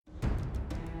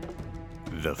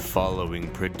The following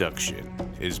production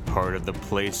is part of the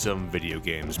Play Some Video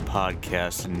Games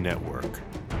podcast network.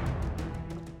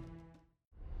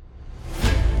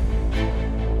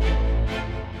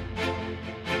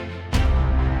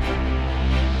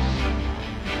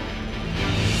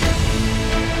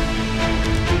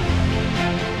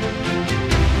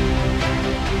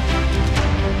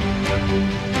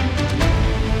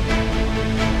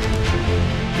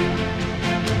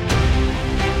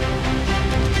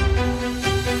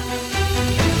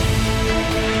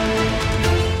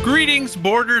 Greetings,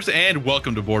 boarders, and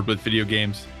welcome to Board with Video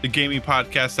Games, the gaming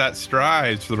podcast that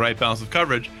strives for the right balance of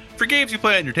coverage for games you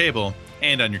play on your table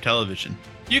and on your television.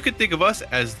 You could think of us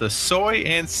as the soy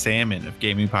and salmon of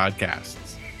gaming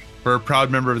podcasts. We're a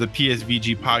proud member of the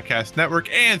PSVG Podcast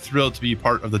Network and thrilled to be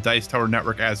part of the Dice Tower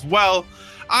Network as well.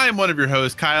 I'm one of your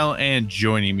hosts, Kyle, and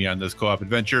joining me on this co-op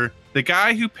adventure, the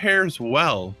guy who pairs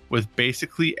well with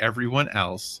basically everyone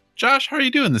else. Josh, how are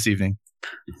you doing this evening?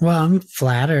 Well, I'm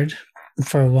flattered.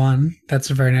 For one, that's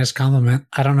a very nice compliment.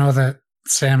 I don't know that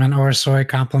salmon or soy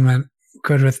compliment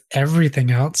good with everything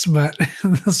else, but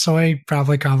the soy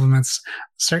probably compliments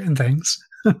certain things.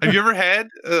 Have you ever had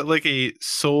like a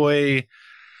soy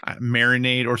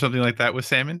marinade or something like that with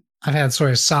salmon? I've had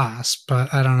soy sauce,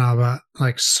 but I don't know about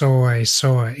like soy.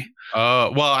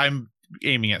 Well, I'm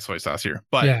aiming at soy sauce here,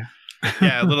 but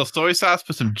yeah, a little soy sauce,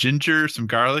 put some ginger, some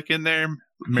garlic in there,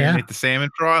 marinate the salmon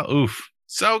for a while. Oof,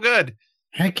 so good.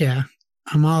 Heck yeah.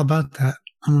 I'm all about that.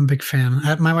 I'm a big fan.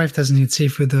 My wife doesn't eat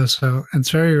seafood though, so it's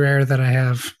very rare that I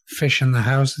have fish in the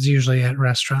house. It's usually at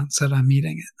restaurants that I'm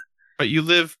eating it. But you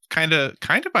live kind of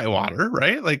by water,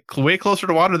 right? Like way closer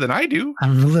to water than I do. I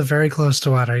live very close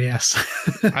to water, yes.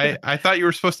 I thought you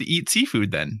were supposed to eat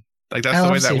seafood then. Like that's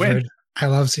the way that went. I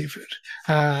love seafood.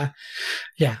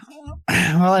 Yeah.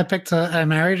 Well, I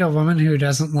married a woman who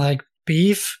doesn't like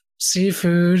beef,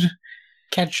 seafood,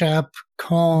 ketchup,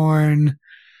 corn.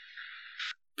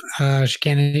 She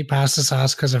can't eat pasta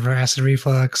sauce because of her acid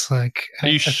reflux.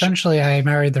 Essentially, I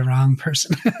married the wrong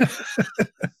person.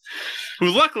 Who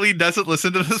luckily doesn't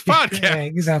listen to this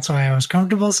podcast. That's why I was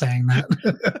comfortable saying that.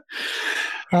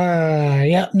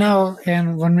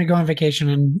 And when we go on vacation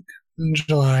in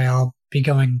July, I'll be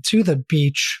going to the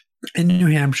beach in New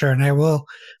Hampshire, and I will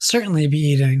certainly be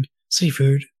eating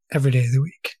seafood every day of the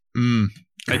week.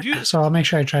 I do. So I'll make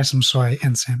sure I try some soy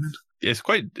and salmon. It's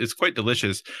quite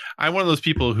delicious. I'm one of those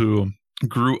people who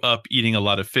grew up eating a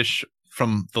lot of fish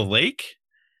from the lake,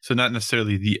 so not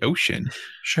necessarily the ocean.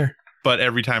 Sure. But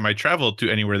every time I travel to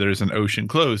anywhere there's an ocean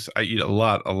close, I eat a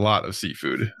lot of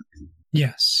seafood.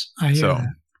 Yes, I hear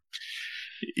that.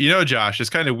 You know, Josh, it's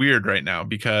kind of weird right now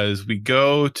because we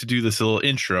go to do this little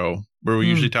intro where we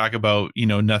usually talk about,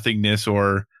 nothingness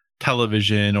or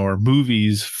television or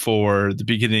movies for the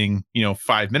beginning,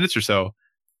 5 minutes or so.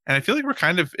 And I feel like we're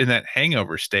kind of in that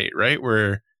hangover state, right?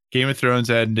 Where Game of Thrones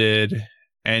ended,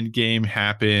 Endgame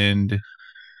happened,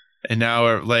 and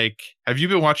now have you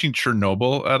been watching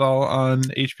Chernobyl at all on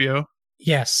HBO?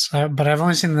 Yes, but I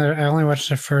only watched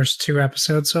the first 2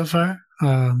 episodes so far.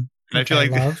 I feel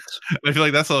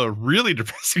like that's a really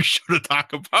depressing show to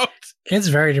talk about. It's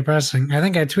very depressing. I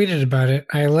think I tweeted about it.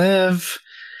 I live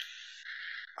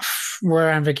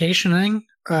where I'm vacationing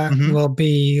will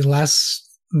be less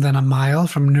than a mile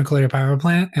from a nuclear power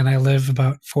plant, and I live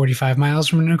about 45 miles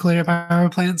from a nuclear power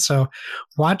plant. So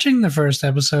watching the first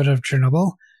episode of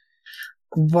Chernobyl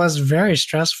was very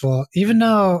stressful, even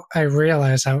though I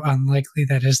realize how unlikely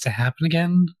that is to happen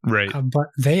again. Right. But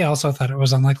they also thought it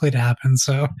was unlikely to happen.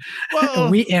 So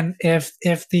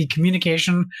if the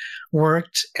communication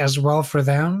worked as well for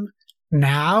them,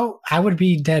 now I would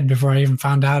be dead before I even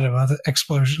found out about the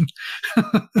explosion.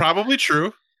 Probably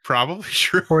true.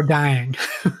 Or dying.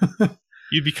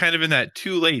 You'd be kind of in that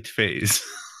too late phase.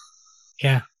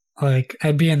 Yeah.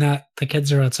 I'd be in that the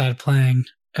kids are outside playing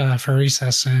for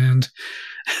recess and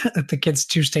the kids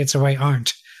 2 states away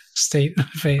aren't state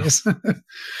phase.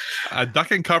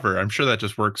 Duck and cover. I'm sure that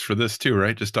just works for this too,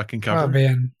 right? Just duck and cover. Oh,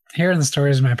 man. Hearing the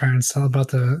stories my parents tell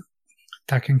about the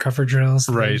duck and cover drills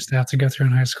that they used to have to go through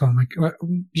in high school. I'm like, what?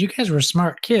 You guys were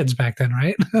smart kids back then,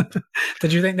 right?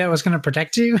 Did you think that was going to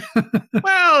protect you?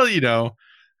 Well,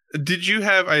 did you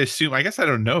have, I guess I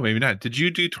don't know, maybe not. Did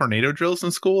you do tornado drills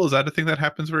in school? Is that a thing that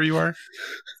happens where you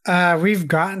are? We've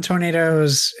gotten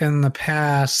tornadoes in the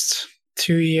past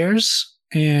 2 years,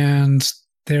 and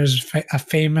there's a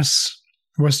famous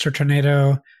Worcester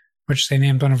tornado, which they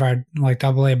named one of our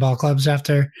AA ball clubs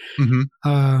after.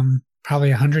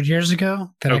 Probably 100 years ago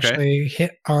that actually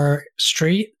hit our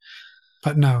street,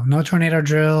 but no tornado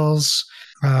drills.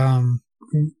 I'm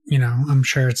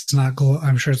sure it's not.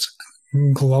 I'm sure it's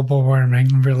global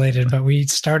warming related, but we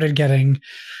started getting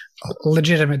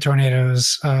legitimate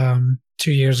tornadoes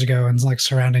 2 years ago in like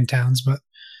surrounding towns, but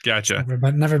Gotcha.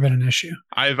 Never been an issue.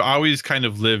 I've always kind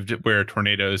of lived where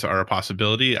tornadoes are a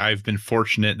possibility. I've been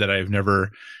fortunate that I've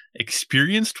never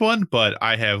experienced one, but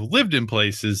I have lived in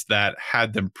places that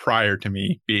had them prior to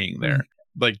me being there.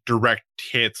 Like direct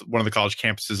hits. One of the college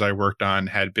campuses I worked on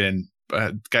had been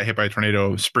got hit by a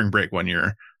tornado spring break one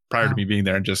year prior to me being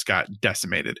there and just got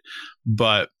decimated.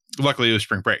 But luckily it was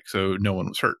spring break, so no one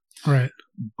was hurt. Right.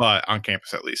 But on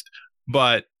campus at least.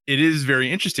 But it is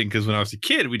very interesting because when I was a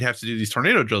kid, we'd have to do these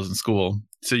tornado drills in school.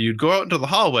 So you'd go out into the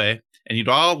hallway and you'd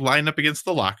all line up against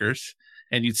the lockers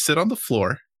and you'd sit on the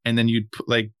floor and then you'd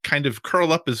like kind of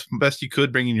curl up as best you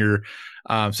could, bringing your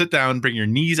sit down, bring your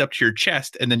knees up to your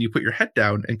chest, and then you put your head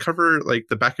down and cover like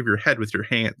the back of your head with your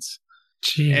hands.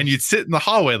 Jeez. And you'd sit in the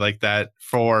hallway like that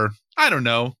for, I don't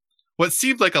know, what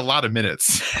seemed like a lot of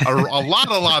minutes, a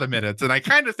lot of minutes. And I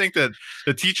kind of think that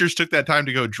the teachers took that time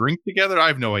to go drink together. I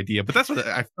have no idea, but that's what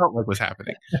I felt like was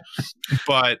happening.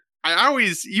 But I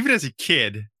always, even as a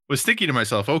kid, was thinking to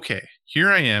myself, okay,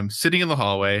 here I am sitting in the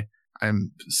hallway.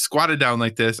 I'm squatted down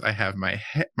like this. I have my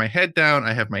head down.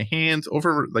 I have my hands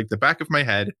over like the back of my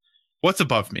head. What's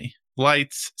above me?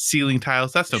 Lights, ceiling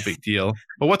tiles. That's no big deal.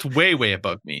 But what's way, way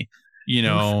above me? You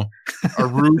know, a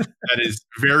roof that is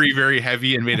very, very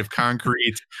heavy and made of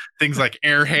concrete, things like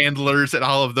air handlers and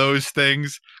all of those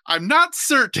things. I'm not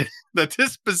certain that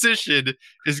this position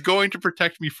is going to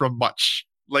protect me from much.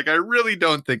 Like, I really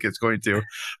don't think it's going to,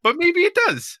 but maybe it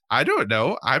does. I don't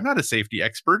know. I'm not a safety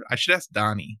expert. I should ask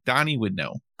Donnie. Donnie would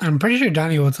know. I'm pretty sure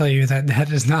Donnie will tell you that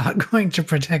that is not going to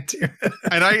protect you.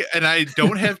 and I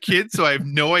don't have kids, so I have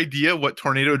no idea what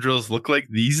tornado drills look like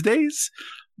these days.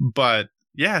 But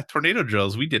yeah, tornado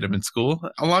drills. We did them in school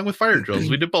along with fire drills.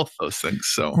 We did both those things.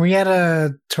 So we had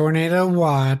a tornado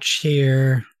watch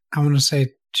here, I want to say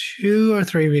 2 or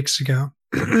 3 weeks ago.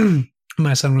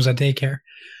 My son was at daycare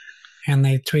and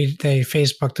they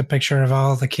Facebooked a picture of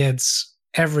all the kids,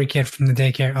 every kid from the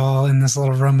daycare, all in this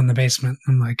little room in the basement.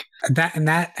 I'm like,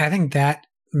 I think that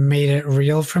made it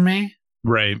real for me.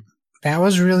 Right. That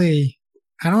was really,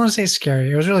 I don't want to say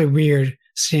scary. It was really weird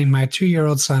seeing my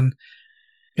 2-year-old son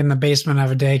in the basement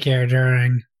of a daycare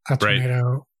during a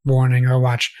tornado warning or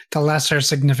watch. The lesser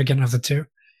significant of the two.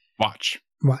 Watch.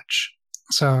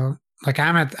 So, like,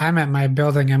 I'm at my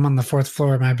building. I'm on the 4th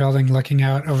floor of my building, looking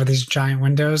out over these giant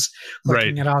windows,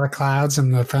 looking at all the clouds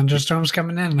and the thunderstorms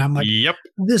coming in, and I'm like, "Yep,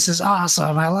 this is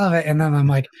awesome! I love it." And then I'm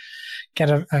like,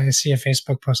 I see a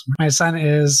Facebook post. My son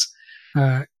is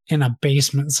in a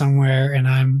basement somewhere, and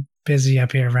I'm busy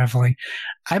up here reveling.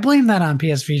 I blame that on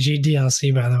PSVG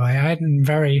DLC, by the way. I'm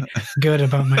very good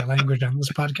about my language on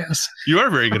this podcast. You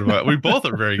are very good about it. We both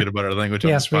are very good about our language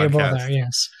on this podcast. Yes, we both are,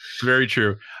 yes. Very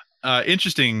true.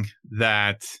 Interesting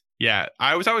that, yeah,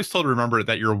 I was always told to remember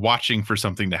that you're watching for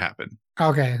something to happen.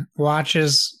 Okay. Watch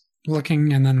is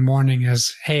looking, and then warning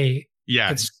is, hey,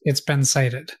 it's been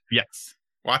sighted. Yes.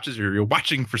 Watch is you're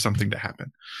watching for something to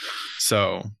happen.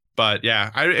 So, but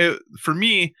yeah, for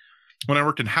me, when I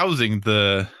worked in housing,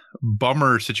 the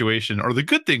bummer situation, or the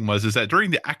good thing is that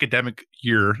during the academic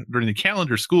year, during the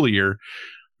calendar school year,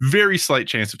 very slight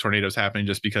chance of tornadoes happening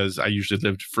just because I usually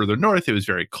lived further north. It was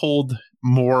very cold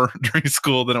more during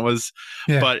school than it was.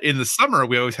 Yeah. But in the summer,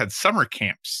 we always had summer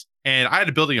camps. And I had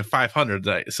a building of 500,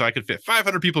 so I could fit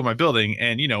 500 people in my building.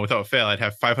 And, you know, without fail, I'd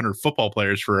have 500 football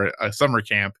players for a summer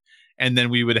camp. And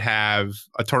then we would have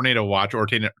a tornado watch or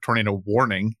tornado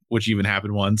warning, which even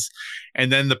happened once.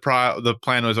 And then the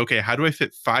plan was, okay, how do I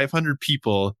fit 500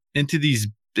 people into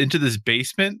this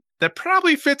basement that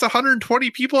probably fits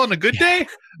 120 people on a good day?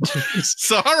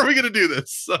 So how are we going to do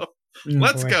this? So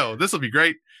let's go. This will be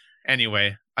great.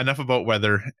 Anyway, enough about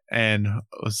weather. And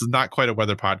this is not quite a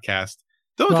weather podcast.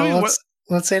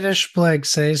 Let's say to Splig,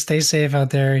 stay safe out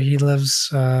there. He lives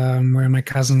where my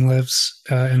cousin lives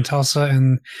in Tulsa,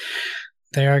 and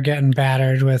they are getting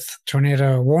battered with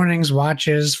tornado warnings,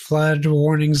 watches, flood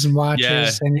warnings and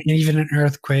watches, and even an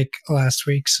earthquake last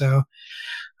week. So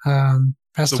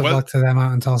best of luck to them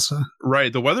out in Tulsa.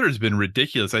 Right. The weather has been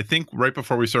ridiculous. I think right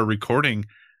before we started recording,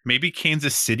 maybe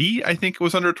Kansas City, I think,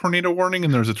 was under a tornado warning,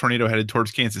 and there was a tornado headed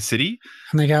towards Kansas City.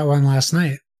 And they got one last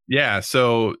night. Yeah.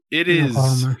 So it is...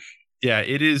 Yeah,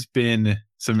 it has been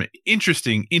some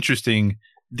interesting,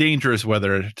 dangerous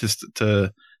weather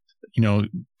to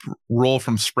roll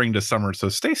from spring to summer. So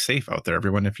stay safe out there,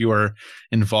 everyone, if you are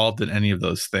involved in any of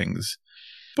those things.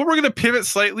 But we're going to pivot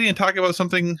slightly and talk about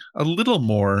something a little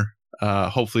more,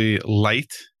 hopefully,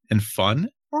 light and fun.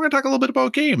 we're going to talk a little bit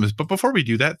about games. But before we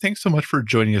do that, thanks so much for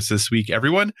joining us this week,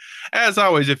 everyone. As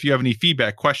always, if you have any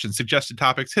feedback, questions, suggested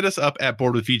topics, hit us up at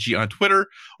Board with VG on Twitter,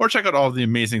 or check out all of the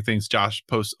amazing things Josh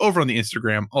posts over on the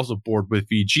Instagram, also Board with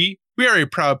VG. We are a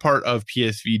proud part of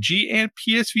PSVG, and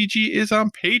PSVG is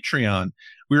on Patreon.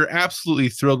 We are absolutely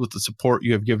thrilled with the support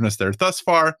you have given us there thus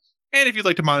far. And if you'd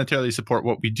like to monetarily support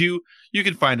what we do, you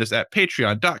can find us at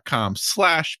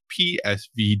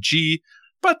patreon.com/PSVG.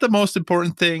 But the most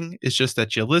important thing is just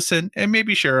that you listen and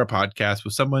maybe share a podcast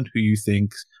with someone who you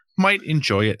think might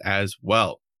enjoy it as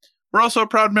well. We're also a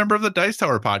proud member of the Dice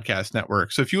Tower Podcast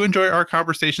Network. So if you enjoy our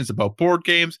conversations about board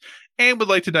games and would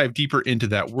like to dive deeper into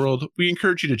that world, we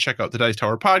encourage you to check out the Dice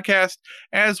Tower Podcast,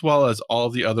 as well as all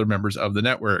of the other members of the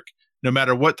network. No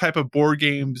matter what type of board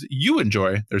games you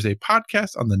enjoy, there's a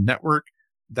podcast on the network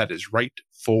that is right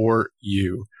for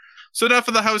you. So enough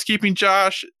of the housekeeping,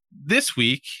 Josh. This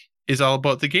week is all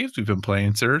about the games we've been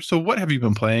playing, sir. So what have you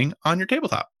been playing on your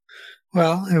tabletop?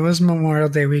 Well, it was Memorial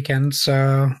Day weekend,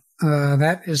 so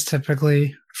that is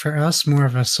typically for us more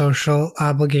of a social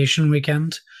obligation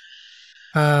weekend.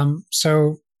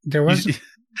 So there wasn't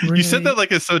really... You said that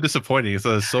like it's so disappointing. It's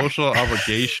a social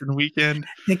obligation weekend.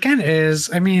 It kind of is.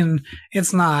 I mean,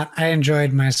 it's not. I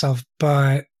enjoyed myself,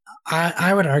 but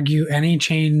I would argue any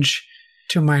change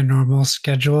to my normal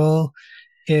schedule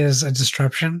is a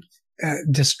disruption.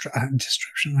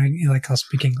 Disruption. I'll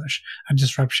speak English. A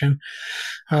disruption.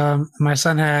 My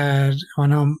son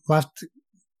went home, left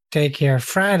daycare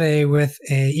Friday with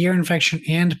a ear infection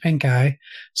and pink eye,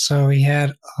 so he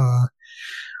had a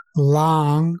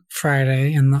long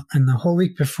Friday, and the whole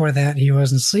week before that he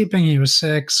wasn't sleeping. He was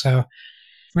sick, so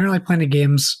we didn't really play any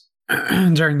games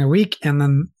during the week. And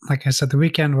then, like I said, the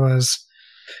weekend was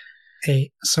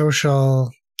a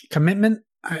social commitment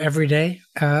every day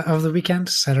of the weekend,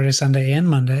 Saturday, Sunday, and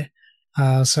Monday.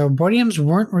 So board games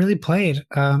weren't really played.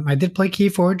 I did play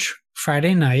Keyforge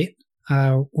Friday night,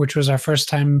 which was our first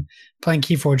time playing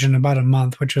Keyforge in about a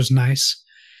month, which was nice.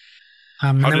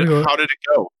 How did it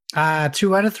go?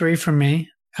 2 out of 3 for me.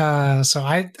 So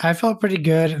I felt pretty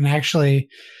good, and actually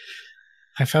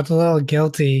I felt a little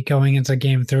guilty going into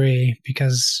game 3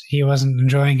 because he wasn't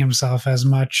enjoying himself as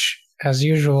much as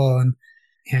usual,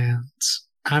 and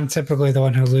I'm typically the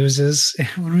one who loses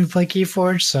when we play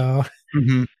Keyforge, so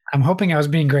I'm hoping I was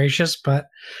being gracious, but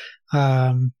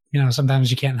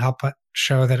sometimes you can't help but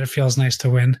show that it feels nice to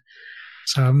win.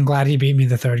 So I'm glad he beat me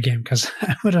the third game because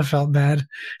I would have felt bad.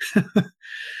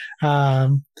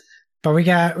 But we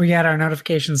got our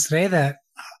notifications today that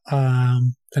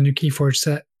the new Keyforge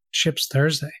set ships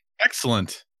Thursday.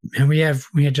 Excellent. And we had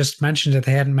just mentioned it.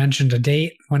 They hadn't mentioned a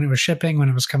date when it was shipping, when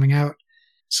it was coming out.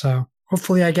 So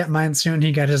hopefully I get mine soon.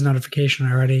 He got his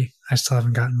notification already. I still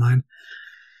haven't gotten mine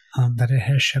that it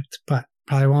has shipped, but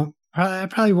I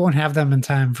probably won't have them in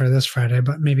time for this Friday,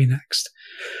 but maybe next.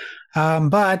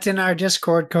 But in our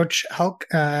Discord, Coach Hulk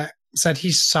said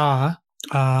he saw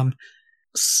 5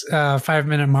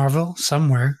 Minute Marvel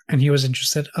somewhere, and he was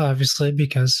interested, obviously,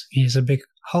 because he's a big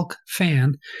Hulk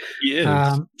fan. He is.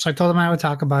 So I told him I would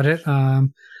talk about it. I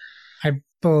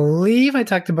believe I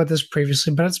talked about this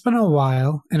previously, but it's been a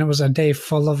while, and it was a day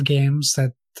full of games.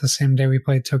 That the same day we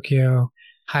played Tokyo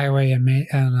Highway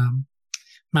and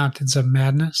Mountains of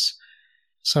Madness.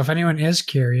 So if anyone is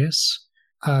curious,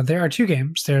 there are 2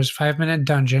 games. There's 5 Minute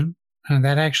Dungeon, and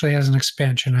that actually has an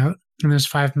expansion out, and there's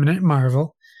 5 Minute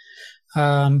Marvel.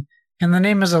 And the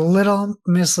name is a little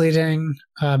misleading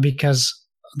because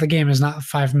the game is not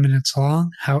 5 minutes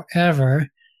long. However,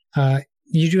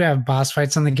 you do have boss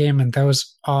fights in the game, and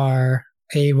those are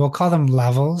we'll call them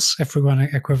levels if we want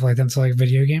to equivalent them to like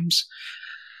video games.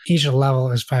 Each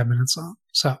level is 5 minutes long.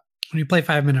 So when you play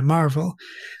 5 Minute Marvel,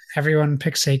 everyone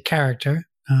picks a character.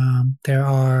 There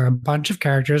are a bunch of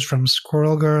characters from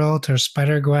Squirrel Girl to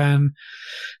Spider-Gwen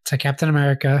to Captain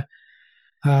America.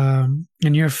 And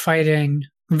you're fighting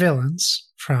villains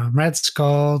from Red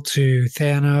Skull to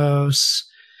Thanos,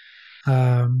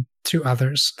 to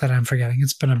others that I'm forgetting.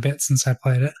 It's been a bit since I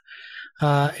played it.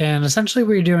 And essentially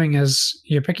what you're doing is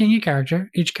you're picking a character.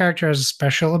 Each character has a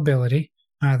special ability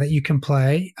that you can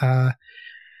play.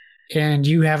 And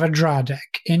you have a draw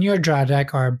deck. In your draw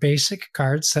deck are basic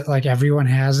cards that like everyone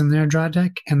has in their draw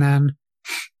deck, and then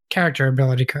character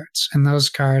ability cards. And those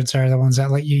cards are the ones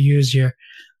that let you use your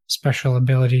special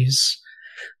abilities.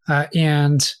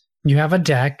 And you have a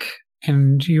deck,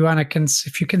 and you want to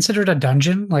if you consider it a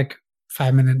dungeon, like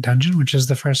 5 Minute Dungeon, which is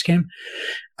the first game,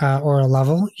 or a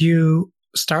level, you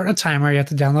start a timer. You have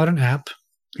to download an app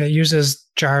that uses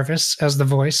Jarvis as the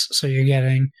voice, so you're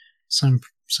getting some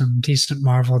decent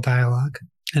Marvel dialogue.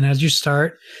 And as you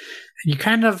start, you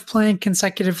kind of playing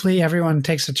consecutively. Everyone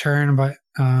takes a turn, but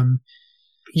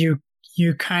you're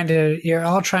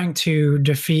all trying to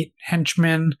defeat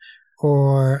henchmen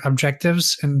or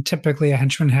objectives, and typically a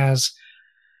henchman has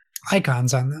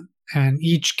icons on them, and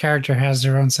each character has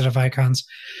their own set of icons.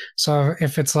 So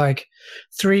if it's like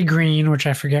 3 green, which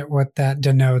I forget what that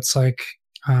denotes, like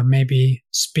maybe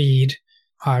speed,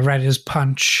 red is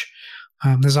punch.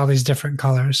 There's all these different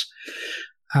colors.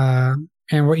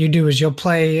 And what you do is you'll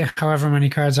play however many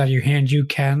cards out of your hand you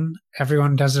can.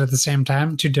 Everyone does it at the same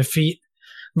time to defeat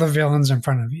the villains in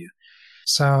front of you.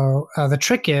 So the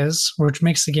trick is, which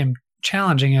makes the game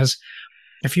challenging, is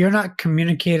if you're not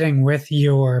communicating with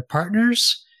your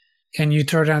partners and you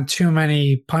throw down too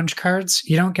many punch cards,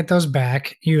 you don't get those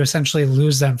back. You essentially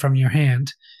lose them from your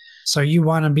hand. So you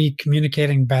want to be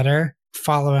communicating better,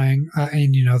 following,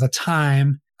 and the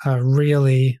time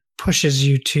really pushes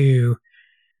you to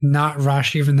not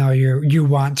rush, even though you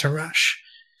want to rush.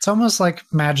 It's almost like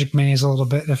Magic Maze a little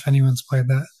bit, if anyone's played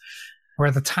that,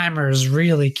 where the timer is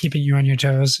really keeping you on your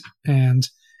toes and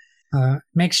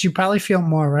makes you probably feel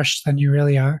more rushed than you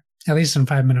really are, at least in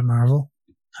 5 Minute Marvel,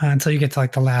 until you get to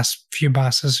like the last few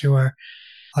bosses who are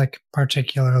like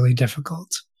particularly difficult.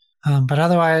 But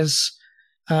otherwise,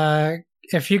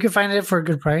 if you can find it for a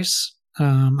good price,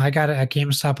 I got it at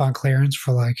GameStop on clearance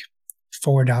for like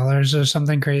 $4 or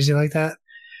something crazy like that.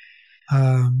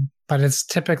 But it's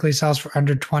typically sells for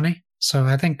under 20. So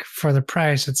I think for the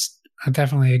price, it's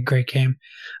definitely a great game.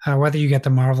 Whether you get the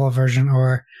Marvel version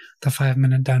or the 5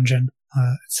 Minute Dungeon,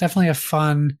 it's definitely a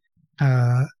fun,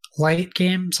 light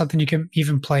game, something you can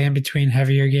even play in between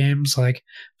heavier games, like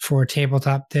for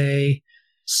tabletop day,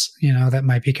 that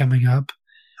might be coming up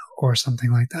or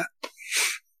something like that.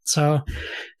 So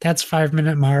that's 5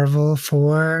 Minute Marvel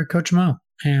for Coach Mo.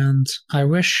 And I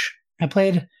wish I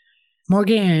played more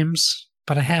games,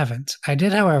 but I haven't. I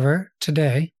did, however,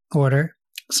 today order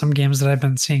some games that I've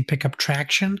been seeing pick up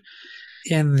traction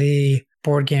in the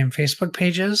board game Facebook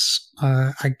pages.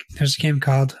 There's a game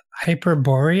called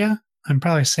Hyperborea. I'm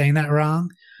probably saying that wrong.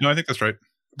 No, I think that's right.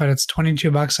 But it's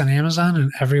 $22 on Amazon,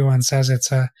 and everyone says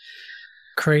it's a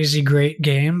crazy great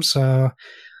game. So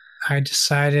I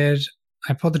decided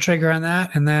I pulled the trigger on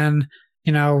that, and then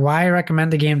why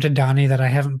recommend a game to Donnie that I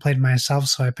haven't played myself?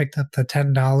 So I picked up the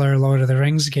 $10 Lord of the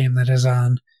Rings game that is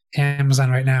on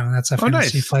Amazon right now. And that's a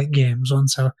Fantasy Flight Games one.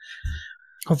 So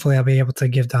hopefully I'll be able to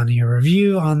give Donnie a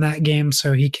review on that game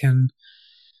so he can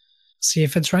see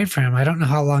if it's right for him. I don't know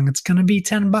how long it's going to be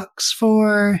 $10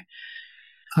 for.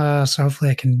 So hopefully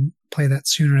I can play that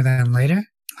sooner than later.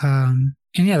 And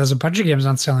yeah, there's a bunch of games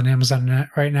on sale on Amazon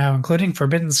right now, including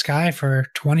Forbidden Sky for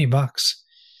 $20.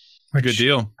 Which good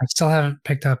deal. I still haven't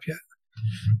picked up yet.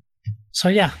 So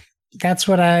yeah, that's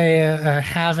what I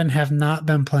have and have not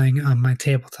been playing on my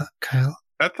tabletop, Kyle.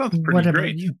 That sounds pretty what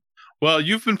great. About you? Well,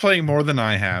 you've been playing more than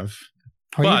I have.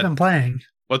 Oh, you've been playing.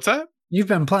 What's that? You've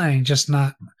been playing, just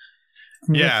not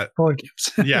board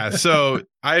games. Yeah, so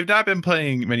I've not been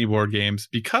playing many board games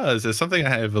because it's something I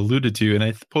have alluded to, and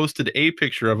I posted a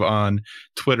picture of on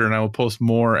Twitter, and I will post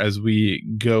more as we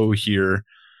go here.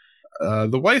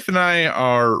 The wife and I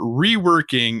are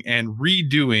reworking and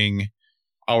redoing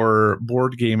our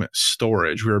board game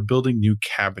storage. We are building new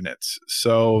cabinets.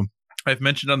 So I've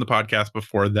mentioned on the podcast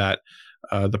before that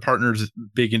the partner's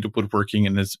big into woodworking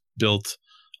and has built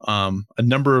a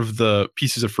number of the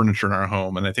pieces of furniture in our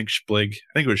home. And I think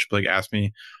it was Splig asked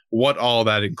me what all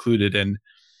that included. And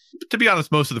to be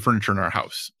honest, most of the furniture in our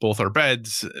house, both our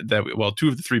beds, 2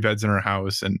 of the 3 beds in our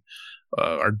house, and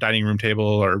our dining room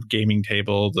table, our gaming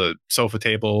table, the sofa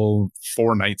table,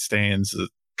 4 nightstands, the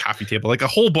coffee table, like a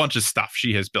whole bunch of stuff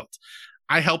she has built.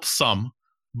 I help some,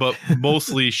 but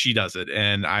mostly she does it.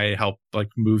 And I help like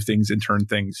move things and turn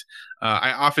things.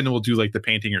 I often will do like the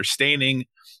painting or staining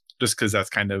just because that's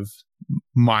kind of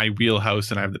my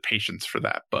wheelhouse and I have the patience for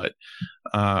that. But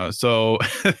so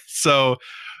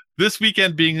this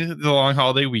weekend being the long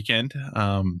holiday weekend,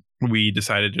 we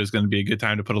decided it was going to be a good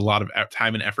time to put a lot of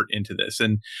time and effort into this.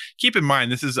 And keep in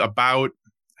mind, this is about,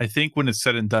 I think when it's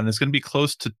said and done, it's going to be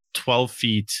close to 12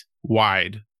 feet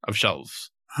wide of shelves.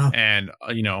 Wow. And,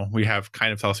 we have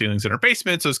kind of tall ceilings in our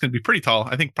basement, so it's going to be pretty tall.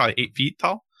 I think probably 8 feet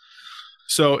tall.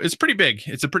 So it's pretty big.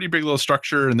 It's a pretty big little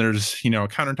structure. And there's, a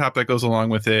countertop that goes along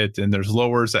with it. And there's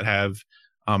lowers that have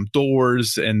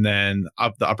doors. And then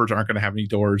the uppers aren't going to have any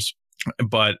doors.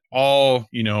 But all,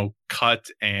 cut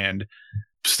and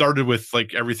started with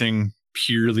like everything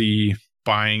purely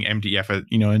buying MDF,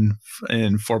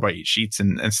 in 4x8 sheets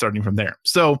and starting from there.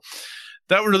 So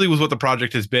that really was what the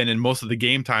project has been. And most of the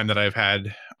game time that I've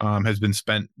had has been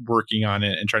spent working on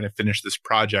it and trying to finish this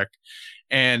project.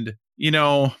 And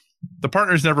the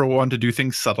partners never want to do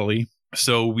things subtly.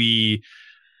 So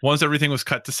once everything was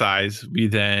cut to size, we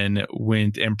then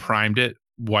went and primed it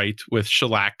white with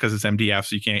shellac because it's MDF,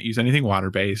 so you can't use anything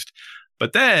water-based.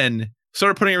 But then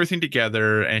started putting everything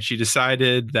together, and she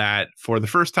decided that for the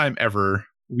first time ever,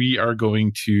 we are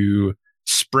going to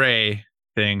spray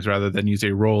things rather than use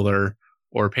a roller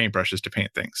or paintbrushes to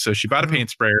paint things. So she bought a paint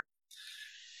sprayer,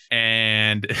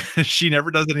 and she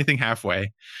never does anything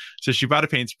halfway. So she bought a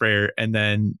paint sprayer and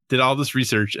then did all this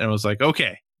research and was like,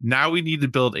 okay, now we need to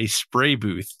build a spray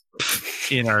booth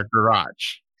in our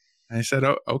garage. And I said,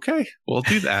 oh, okay, we'll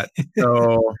do that.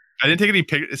 So I didn't take any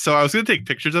pictures. So I was going to take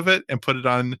pictures of it and put it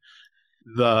on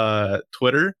the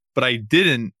Twitter, but I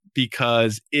didn't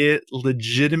because it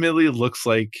legitimately looks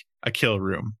like a kill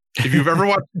room. If you've ever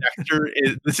watched Dexter,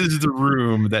 this is the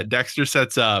room that Dexter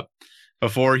sets up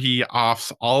before he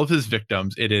offs all of his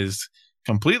victims. It is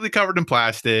completely covered in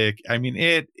plastic. I mean,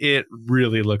 it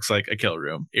really looks like a kill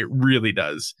room. It really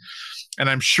does. And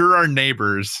I'm sure our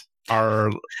neighbors are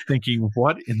thinking,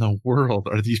 what in the world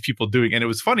are these people doing? And it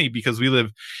was funny because we live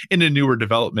in a newer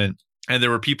development, and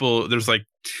there's like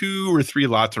 2 or 3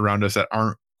 lots around us that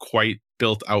aren't quite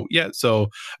built out yet. So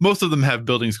most of them have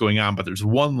buildings going on, but there's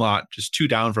one lot just 2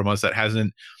 down from us that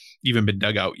hasn't even been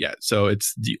dug out yet. So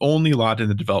it's the only lot in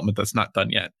the development that's not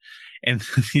done yet. And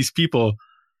these people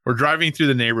were driving through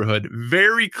the neighborhood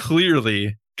very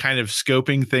clearly kind of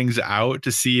scoping things out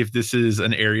to see if this is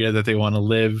an area that they want to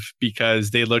live,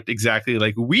 because they looked exactly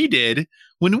like we did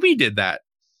when we did that.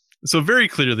 So very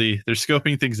clearly they're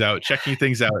scoping things out, checking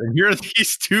things out. And here are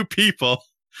these 2 people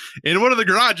in one of the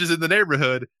garages in the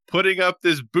neighborhood putting up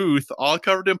this booth all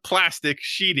covered in plastic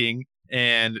sheeting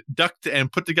and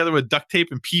put together with duct tape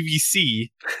and PVC.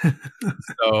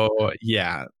 So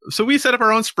yeah. So we set up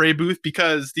our own spray booth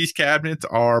because these cabinets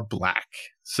are black.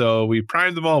 So we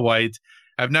primed them all white.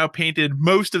 I've now painted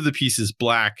most of the pieces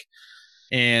black,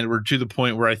 and we're to the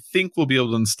point where I think we'll be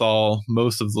able to install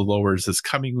most of the lowers this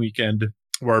coming weekend,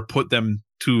 or put them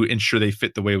to ensure they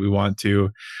fit the way we want to.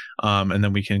 And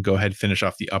then we can go ahead and finish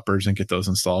off the uppers and get those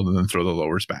installed and then throw the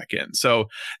lowers back in. So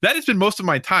that has been most of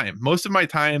my time. Most of my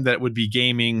time that would be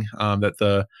gaming, that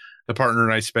the partner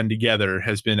and I spend together,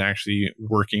 has been actually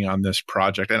working on this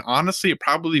project. And honestly, it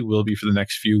probably will be for the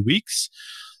next few weeks.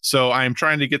 So I'm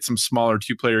trying to get some smaller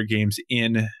 2-player games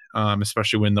in,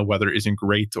 especially when the weather isn't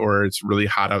great or it's really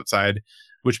hot outside,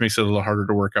 which makes it a little harder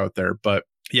to work out there. But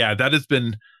yeah, that has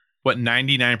been what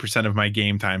 99% of my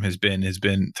game time has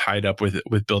been tied up with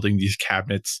building these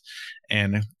cabinets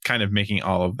and kind of making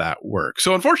all of that work.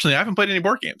 So unfortunately, I haven't played any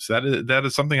board games. That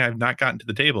is something I've not gotten to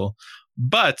the table,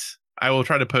 but I will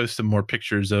try to post some more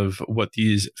pictures of what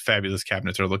these fabulous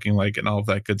cabinets are looking like and all of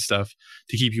that good stuff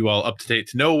to keep you all up to date,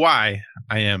 to know why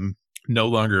I am no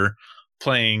longer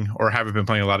playing or haven't been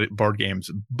playing a lot of board games.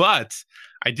 But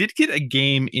I did get a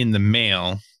game in the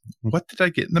mail. What did I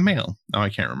get in the mail? Oh, I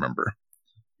can't remember.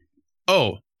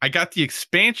 Oh, I got the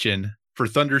expansion for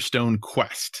Thunderstone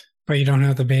Quest. But you don't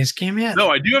have the base game yet? No,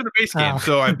 I do have the base game.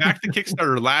 So I backed the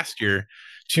Kickstarter last year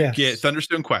to get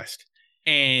Thunderstone Quest.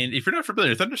 And if you're not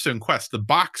familiar, Thunderstone Quest, the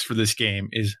box for this game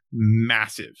is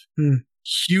massive.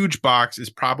 Huge box. Is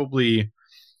probably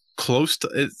close to,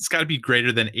 it's got to be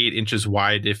greater than 8 inches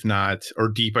wide, if not, or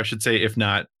deep, I should say, if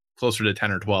not closer to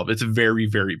 10 or 12. It's a very,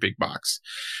 very big box.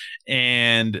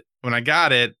 And when I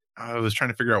got it, I was trying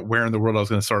to figure out where in the world I was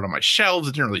going to start on my shelves.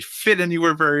 It didn't really fit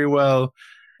anywhere very well.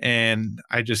 And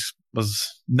I just was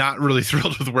not really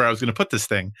thrilled with where I was going to put this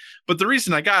thing. But the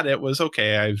reason I got it was,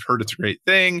 okay, I've heard it's a great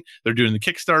thing. They're doing the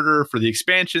Kickstarter for the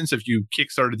expansion. So if you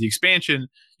Kickstarted the expansion,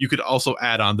 you could also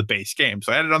add on the base game.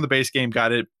 So I added on the base game,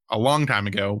 got it a long time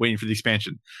ago, waiting for the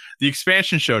expansion. The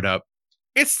expansion showed up.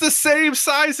 It's the same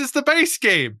size as the base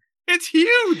game. It's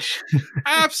huge.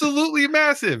 Absolutely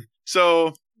massive.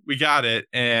 So we got it,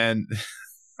 and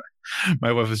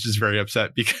my wife was just very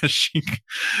upset because she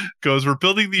goes, we're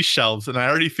building these shelves, and I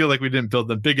already feel like we didn't build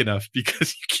them big enough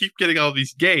because you keep getting all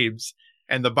these games,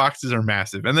 and the boxes are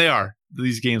massive. And they are.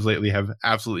 These games lately have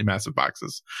absolutely massive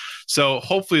boxes. So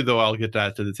hopefully, though, I'll get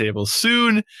that to the table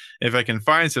soon if I can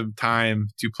find some time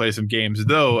to play some games,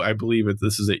 though I believe that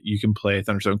this is it. You can play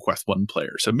Thunderstone Quest 1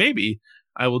 player. So maybe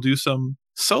I will do some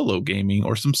solo gaming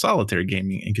or some solitaire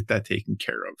gaming and get that taken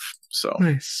care of. So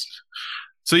nice.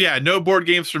 So yeah, no board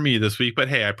games for me this week, but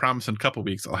hey, I promise in a couple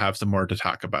weeks I'll have some more to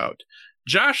talk about.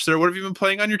 Josh, sir, what have you been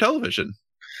playing on your television?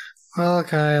 Well,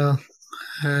 Kyle,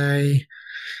 I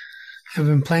have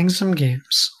been playing some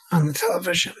games on the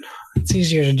television. It's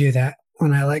easier to do that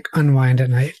when I unwind at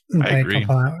night and play a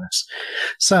couple hours.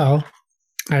 So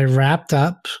I wrapped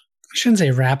up. I shouldn't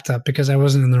say wrapped up because I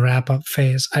wasn't in the wrap up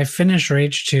phase. I finished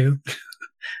Rage 2.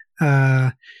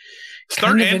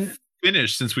 Start and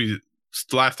finish since we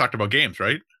last talked about games,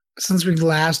 right? Since we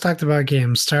last talked about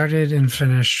games, started and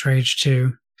finished Rage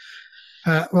 2.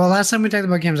 Well, last time we talked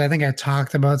about games, I think I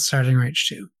talked about starting Rage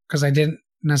 2 because I didn't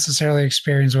necessarily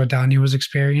experience what Donnie was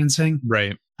experiencing.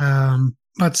 Right.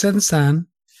 But since then,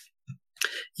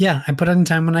 yeah, I put in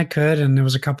time when I could, and there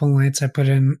was a couple nights I put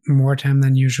in more time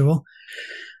than usual.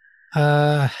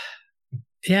 Yeah,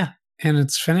 and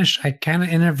it's finished. I kind of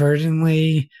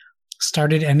inadvertently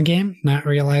started Endgame, not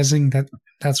realizing that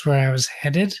that's where I was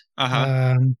headed.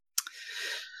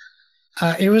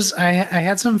 It was I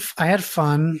had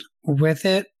fun with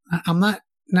it. I'm not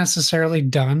necessarily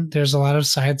done. There's a lot of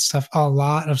side stuff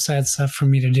for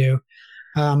me to do.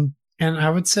 And I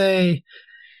would say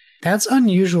that's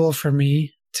unusual for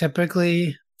me.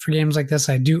 Typically for games like this,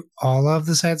 I do all of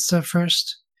the side stuff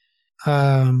first.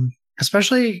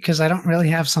 Especially because I don't really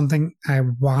have something I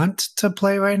want to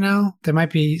play right now. There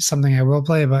might be something I will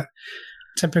play, but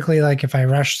typically, like if I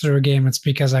rush through a game, it's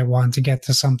because I want to get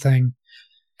to something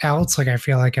else. Like I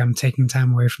feel like I'm taking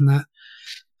time away from that.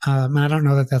 And I don't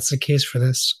know that that's the case for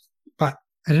this. But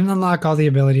I didn't unlock all the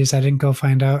abilities. I didn't go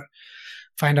find all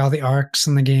the arcs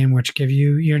in the game, which give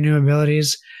you your new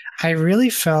abilities. I really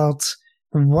felt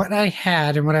what I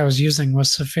had and what I was using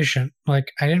was sufficient.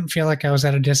 Like I didn't feel like I was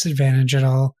at a disadvantage at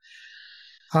all.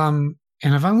 And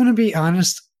if I'm going to be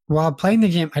honest, while playing the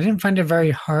game, I didn't find it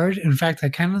very hard. In fact, I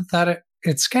kind of thought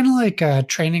it's kind of like a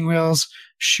training wheels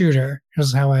shooter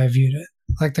is how I viewed it.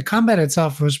 Like the combat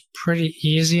itself was pretty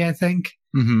easy, I think.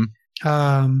 Mm-hmm.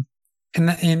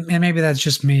 And maybe that's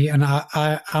just me. And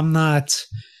I'm not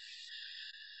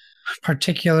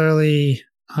particularly,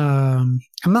 I'm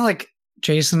not like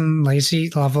Jason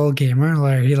Lacey level gamer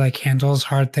where he like handles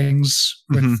hard things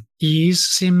with ease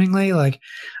seemingly. Like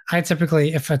I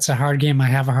typically, if it's a hard game, I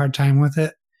have a hard time with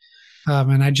it.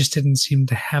 And I just didn't seem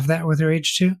to have that with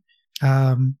Rage 2.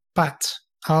 But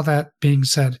all that being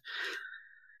said,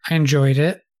 I enjoyed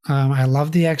it. I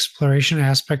love the exploration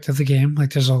aspect of the game.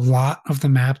 Like there's a lot of the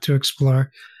map to explore.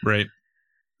 Right.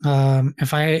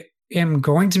 If I am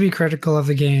going to be critical of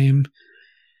the game,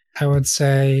 I would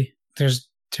say there's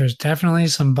definitely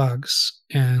some bugs,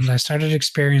 and I started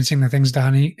experiencing the things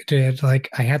Donnie did. Like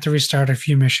I had to restart a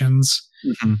few missions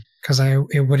because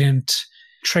it wouldn't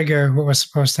trigger what was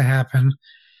supposed to happen.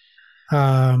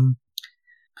 I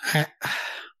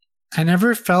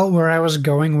never felt where I was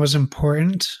going was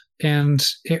important, and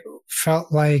it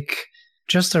felt like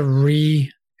just a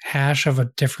rehash of a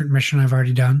different mission I've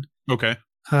already done. Okay.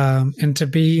 And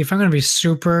if I'm going to be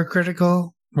super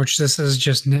critical, which this is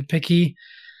just nitpicky,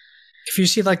 if you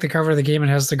see like the cover of the game, it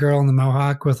has the girl in the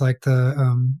mohawk with like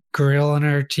the grill in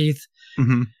her teeth.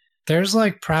 Mm-hmm. There's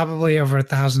like probably over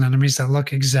 1,000 enemies that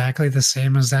look exactly the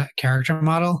same as that character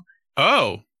model.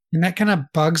 Oh. And that kind of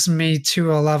bugs me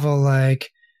to a level like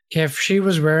if she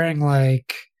was wearing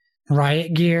like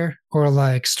riot gear or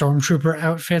like stormtrooper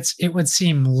outfits, it would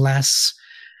seem less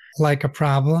like a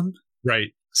problem. Right.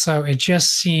 So it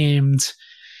just seemed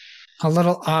a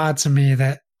little odd to me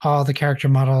that all the character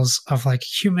models of like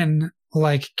human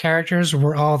like characters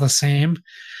were all the same.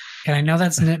 And I know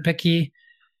that's nitpicky.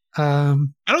 I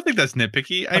don't think that's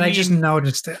nitpicky. I just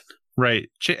noticed it. Right.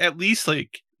 At least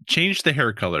like change the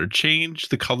hair color, change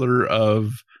the color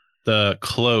of the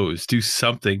clothes, do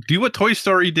something. Do what Toy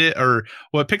Story did or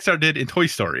what Pixar did in Toy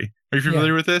Story. Are you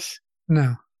familiar with this?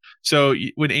 No. So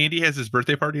when Andy has his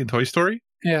birthday party in Toy Story,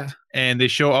 and they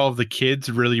show all of the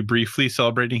kids really briefly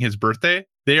celebrating his birthday,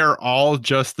 they are all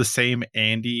just the same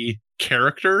Andy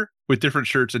character with different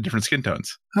shirts and different skin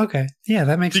tones. Okay. Yeah,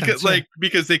 that makes sense.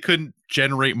 Because they couldn't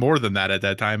generate more than that at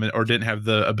that time or didn't have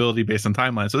the ability based on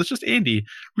timeline. So it's just Andy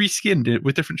reskinned it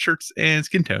with different shirts and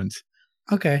skin tones.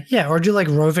 Okay. Yeah. Or do like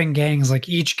roving gangs, like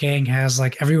each gang has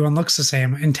like everyone looks the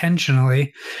same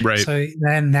intentionally. Right. So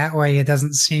then that way it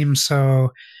doesn't seem so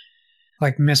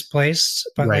like misplaced.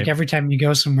 But like every time you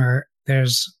go somewhere,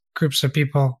 there's groups of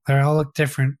people that all look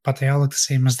different, but they all look the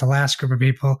same as the last group of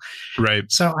people. Right.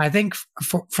 So I think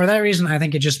for that reason, I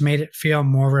think it just made it feel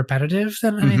more repetitive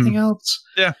than anything else.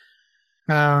 Yeah.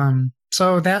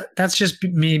 So that's just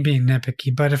me being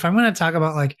nitpicky. But if I'm going to talk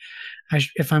about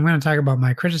if I'm going to talk about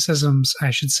my criticisms,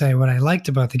 I should say what I liked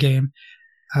about the game.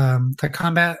 The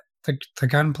combat, the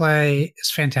gunplay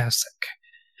is fantastic.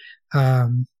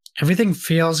 Everything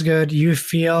feels good. You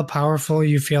feel powerful.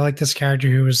 You feel like this character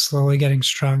who is slowly getting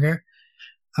stronger.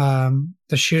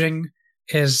 The shooting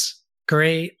is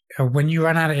great. When you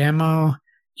run out of ammo,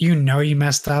 you know you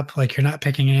messed up. Like you're not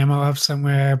picking ammo up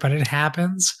somewhere, but it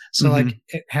happens. So like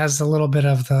it has a little bit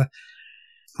of the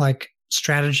like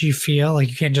strategy feel. Like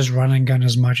you can't just run and gun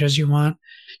as much as you want.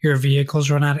 Your vehicles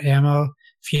run out of ammo.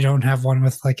 if you don't have one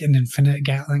with like an infinite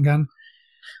Gatling gun.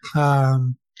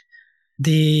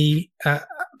 The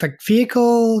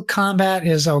vehicle combat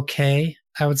is okay.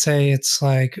 I would say it's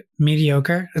like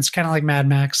mediocre. It's kind of like Mad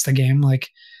Max, the game. Like,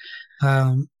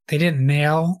 they didn't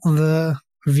nail the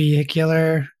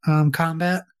vehicular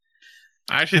combat.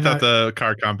 I actually thought the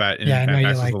car combat in Mad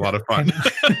Max was a lot of fun.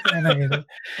 I know you did.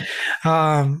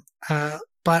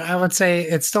 But I would say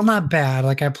it's still not bad.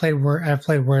 Like, I played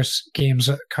worse games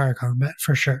of car combat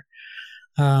for sure.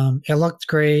 It looked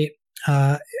great.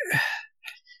 It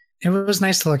was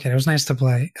nice to look at. It was nice to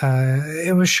play.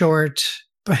 It was short,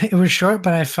 but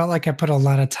I felt like I put a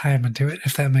lot of time into it,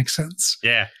 if that makes sense.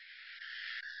 Yeah.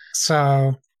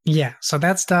 So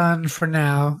that's done for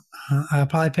now. I'll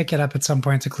probably pick it up at some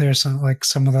point to clear some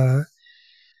of the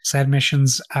side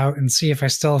missions out and see if I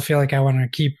still feel like I want to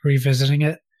keep revisiting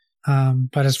it.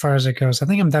 But as far as it goes, I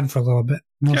think I'm done for a little bit.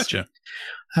 Gotcha.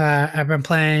 I've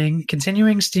been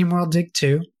continuing SteamWorld Dig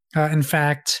 2. In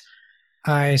fact,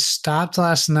 I stopped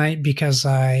last night because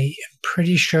I am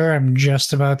pretty sure I'm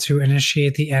just about to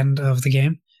initiate the end of the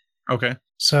game. Okay.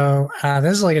 So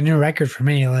this is like a new record for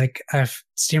me. Like, I've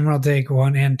SteamWorld Dig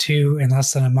 1 and 2 in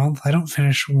less than a month. I don't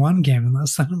finish one game in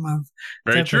less than a month.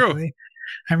 Very typically. True.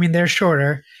 I mean, they're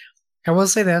shorter. I will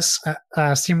say this.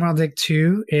 SteamWorld Dig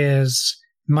 2 is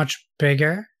much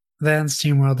bigger than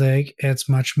SteamWorld Dig. It's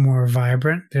much more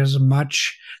vibrant. There's a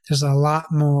lot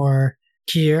more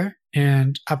gear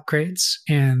and upgrades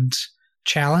and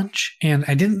challenge. And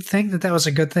I didn't think that was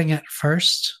a good thing at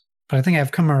first, but I think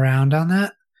I've come around on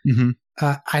that. Mm-hmm.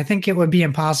 I think it would be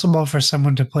impossible for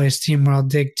someone to play SteamWorld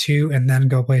Dig 2 and then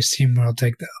go play SteamWorld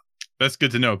Dig, though. That's good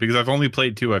to know, because I've only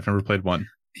played 2. I've never played 1.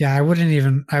 Yeah, I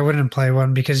wouldn't play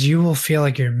 1 because you will feel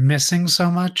like you're missing so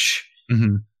much.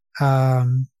 Mm-hmm.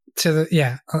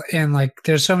 And like,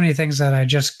 there's so many things that I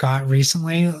just got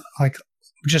recently, like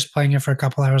just playing it for a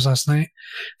couple hours last night,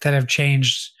 that have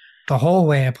changed the whole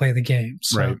way I play the game.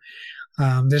 So,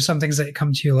 right. There's some things that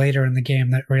come to you later in the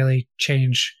game that really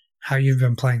change how you've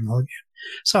been playing the whole game.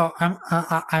 So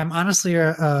I'm honestly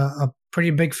a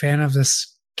pretty big fan of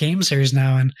this game series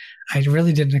now, and I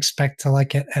really didn't expect to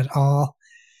like it at all,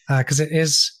 because it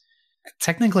is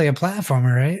technically a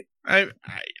platformer, right?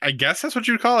 I guess that's what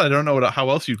you'd call it. I don't know how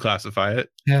else you'd classify it.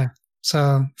 Yeah.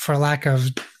 So for lack of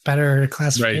better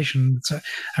classification, right.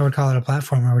 I would call it a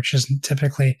platformer, which is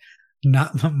typically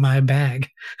not my bag.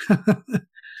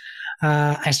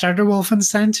 I started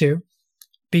Wolfenstein 2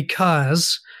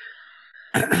 because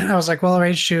I was like, well,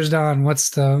 Rage 2 is done. What's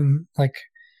the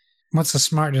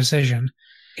smart decision?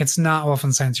 It's not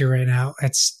Wolfenstein 2 right now.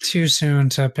 It's too soon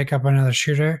to pick up another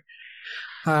shooter.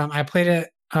 I played it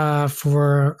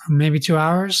for maybe 2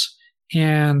 hours,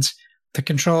 and the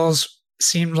controls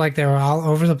seemed like they were all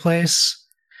over the place.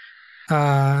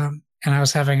 And I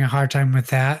was having a hard time with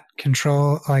that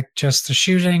control, like just the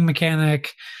shooting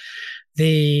mechanic,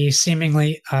 the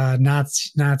seemingly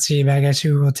Nazi bad guys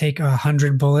who will take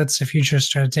 100 bullets if you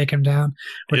just try to take them down,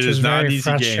 which is very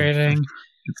frustrating. Game.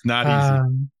 It's not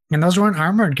easy. And those weren't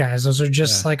armored guys. Those are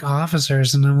just like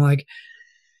officers. And I'm like,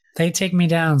 they take me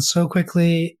down so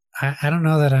quickly. I don't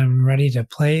know that I'm ready to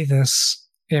play this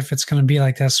if it's going to be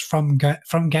like this from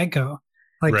get-go,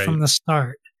 like from the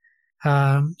start.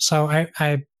 So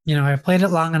I played it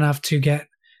long enough to get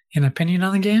an opinion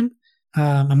on the game.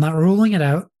 I'm not ruling it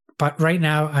out, but right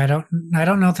now I don't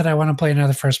know that I want to play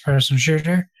another first-person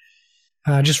shooter,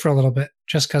 just for a little bit,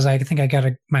 just because I think I got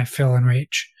my fill in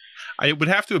Rage. I would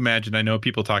have to imagine, I know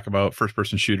people talk about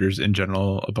first-person shooters in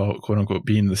general about quote-unquote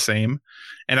being the same,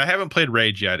 and I haven't played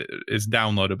Rage yet. It's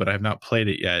downloaded, but I have not played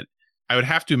it yet. I would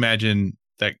have to imagine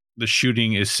that the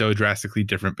shooting is so drastically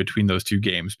different between those two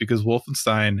games, because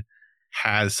Wolfenstein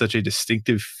has such a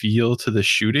distinctive feel to the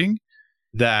shooting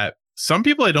that some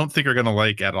people I don't think are going to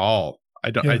like at all.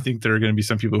 I think there are going to be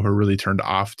some people who are really turned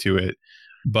off to it,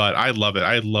 but I love it.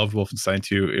 I loved Wolfenstein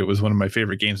 2. It was one of my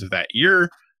favorite games of that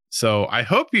year. So I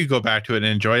hope you go back to it and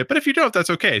enjoy it. But if you don't, that's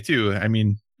okay too. I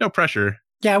mean, no pressure.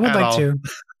 Yeah, I would like to.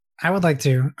 I would like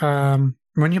to.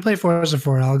 When you play Forza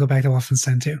 4, I'll go back to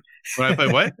Wolfenstein 2. When I play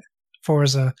what?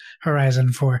 Forza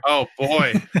Horizon 4. Oh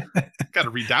boy, got to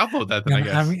re-download that then, I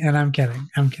guess. I'm kidding.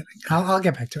 I'll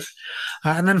get back to it.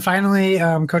 And then finally,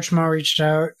 Coach Mo reached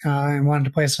out and wanted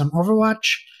to play some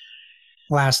Overwatch.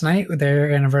 Last night,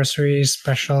 their anniversary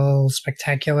special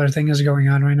spectacular thing is going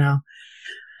on right now.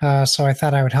 So I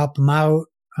thought I would help him out.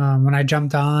 When I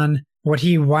jumped on, what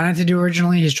he wanted to do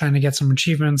originally, he's trying to get some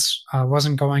achievements,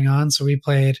 wasn't going on. So we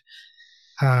played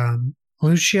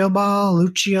Lucio Ball,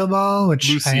 which Lucio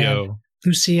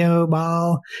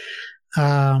Ball,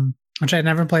 which I had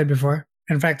never played before.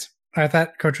 In fact, I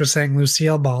thought Coach was saying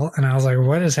Lucille Ball, and I was like,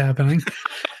 what is happening?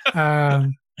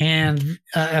 And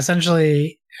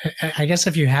essentially, I guess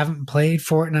if you haven't played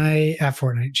Fortnite,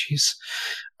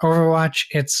 Overwatch,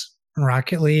 it's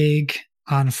Rocket League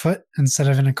on foot instead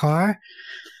of in a car,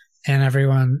 and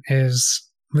everyone is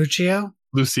Lucio.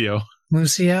 Whatever.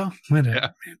 Yeah.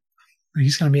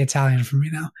 He's going to be Italian for me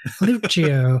now.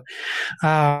 Lucio.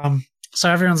 So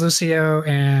everyone's Lucio,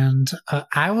 and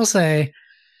I will say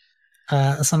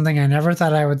something I never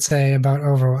thought I would say about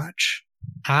Overwatch.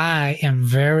 I am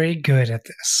very good at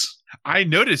this. I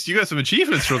noticed you got some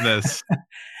achievements from this.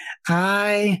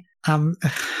 I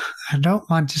don't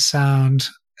want to sound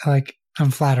like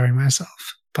I'm flattering myself,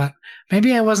 but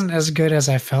maybe I wasn't as good as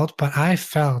I felt, but I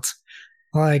felt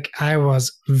like I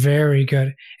was very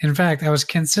good. In fact, I was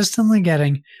consistently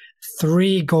getting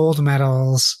 3 gold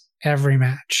medals every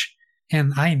match,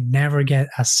 and I never get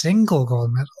a single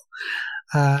gold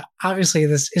medal. Obviously,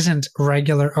 this isn't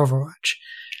regular Overwatch.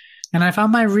 And I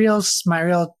found my real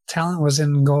talent was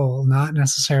in goal, not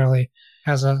necessarily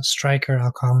as a striker,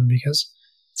 I'll call him, because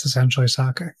it's essentially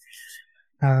soccer.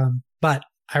 But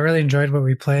I really enjoyed what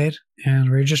we played, and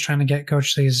we were just trying to get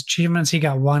Coach these achievements. He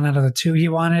got 1 out of the 2 he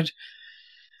wanted.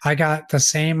 I got the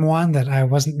same one that I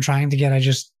wasn't trying to get. I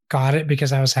just got it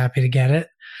because I was happy to get it.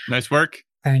 Nice work.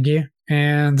 Thank you.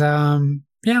 And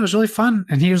yeah, it was really fun.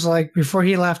 And he was like, before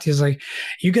he left, he was like,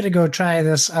 you got to go try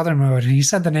this other mode. And he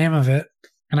said the name of it.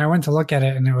 And I went to look at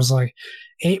it, and it was like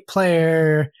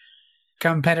 8-player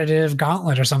competitive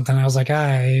gauntlet or something. I was like,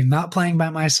 I'm not playing by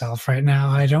myself right now.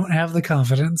 I don't have the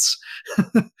confidence,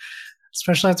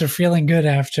 especially after feeling good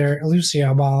after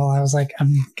Lucio Ball. I was like,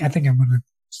 I think I'm going to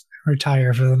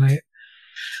retire for the night.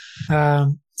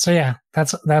 So yeah,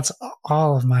 that's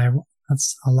all of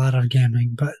that's a lot of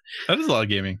gaming, but that is a lot of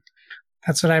gaming.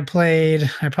 That's what I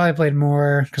played. I probably played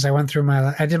more because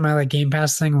I did my like Game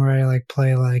Pass thing where I like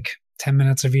play like 10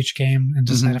 minutes of each game and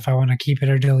decide if I want to keep it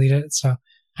or delete it. So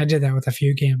I did that with a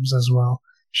few games as well.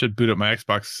 Should boot up my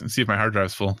Xbox and see if my hard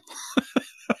drive's full.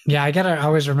 Yeah, I gotta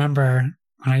always remember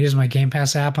when I use my Game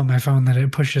Pass app on my phone that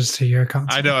it pushes to your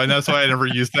console. I know, and that's why I never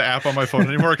use the app on my phone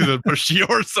anymore, because it would push to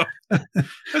yours. So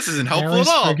this isn't helpful at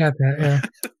all. I forget that.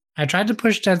 Yeah. I tried to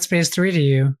push Dead Space 3 to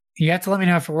you. You have to let me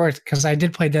know if it worked, because I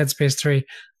did play Dead Space 3.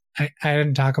 I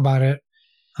didn't talk about it.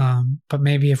 But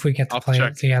maybe if we get to play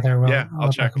it together,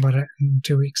 I'll talk about it in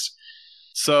 2 weeks.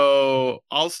 So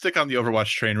I'll stick on the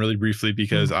Overwatch train really briefly,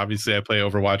 because obviously I play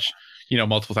Overwatch,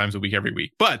 multiple times a week, every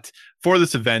week. But for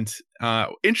this event,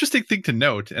 interesting thing to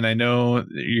note, and I know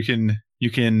you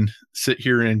can sit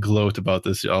here and gloat about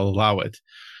this. I'll allow it.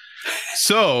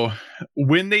 So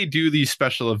when they do these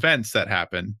special events that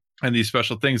happen and these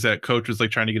special things that Coach was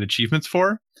like trying to get achievements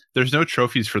for, there's no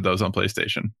trophies for those on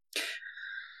PlayStation.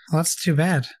 Well, that's too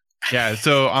bad. Yeah,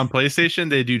 so on PlayStation,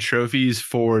 they do trophies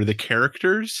for the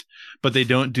characters, but they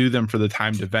don't do them for the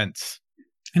timed events.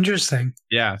 Interesting.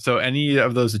 Yeah, so any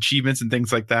of those achievements and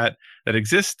things like that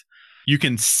exist, you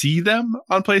can see them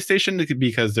on PlayStation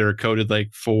because they're coded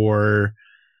like for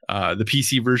the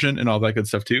PC version and all that good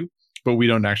stuff too, but we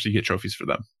don't actually get trophies for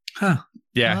them. Huh.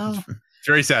 Yeah, well. It's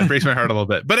very sad. Breaks my heart a little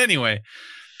bit. But anyway,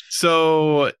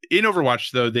 so in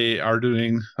Overwatch, though, they are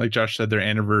doing, like Josh said, their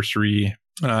anniversary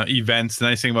events. The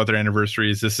nice thing about their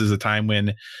anniversary is this is a time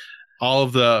when all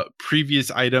of the previous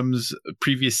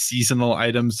seasonal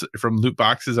items from loot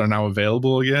boxes are now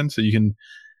available again. So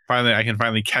I can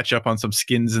finally catch up on some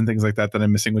skins and things like that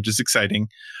I'm missing, which is exciting.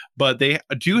 But they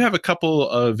do have a couple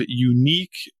of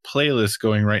unique playlists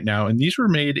going right now. And these were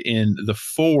made in the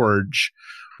Forge,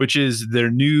 which is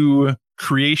their new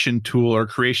creation tool or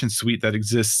creation suite that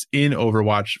exists in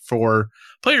Overwatch for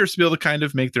players to be able to kind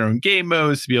of make their own game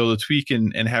modes, to be able to tweak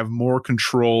and have more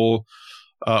control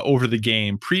over the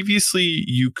game. Previously,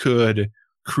 you could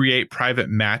create private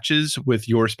matches with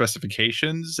your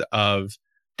specifications of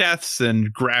deaths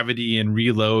and gravity and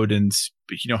reload and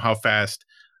how fast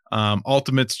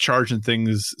ultimates charge and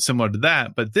things similar to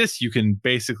that. But this, you can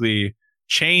basically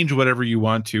change whatever you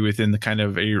want to within the kind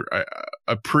of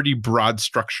a pretty broad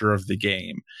structure of the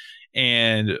game.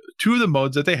 And two of the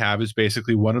modes that they have is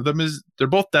basically, one of them is, they're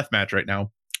both deathmatch right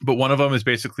now, but one of them is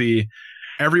basically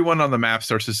everyone on the map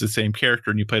starts as the same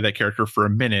character and you play that character for a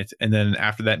minute. And then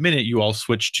after that minute, you all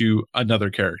switch to another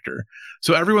character.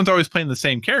 So everyone's always playing the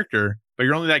same character, but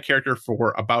you're only that character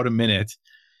for about a minute.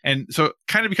 And so it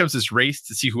kind of becomes this race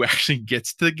to see who actually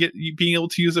gets to being able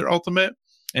to use their ultimate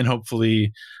and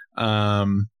hopefully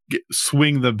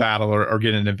swing the battle or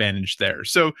get an advantage there.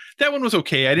 So that one was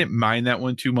okay. I didn't mind that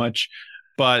one too much.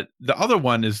 But the other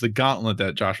one is the gauntlet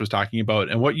that Josh was talking about.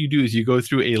 And what you do is you go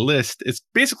through a list. It's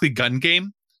basically gun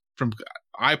game,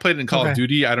 I played it in Call of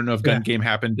Duty. I don't know if gun game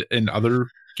happened in other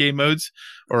game modes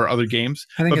or other games.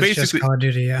 I think it's just Call of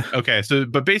Duty, yeah. Okay,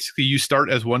 but basically you start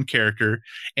as one character,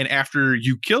 and after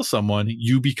you kill someone,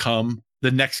 you become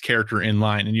the next character in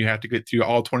line, and you have to get through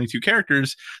all 22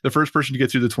 characters. The first person to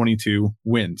get through the 22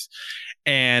 wins.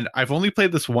 And I've only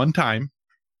played this one time,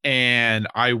 and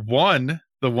I won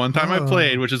the one time I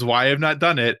played, which is why I have not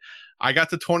done it. I got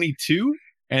to 22,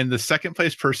 and the second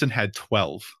place person had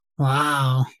 12.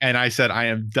 Wow. And I said, I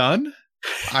am done.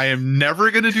 I am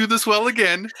never going to do this well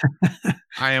again.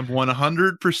 I am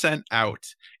 100% out.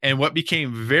 And what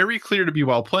became very clear to me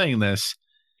while playing this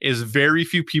is very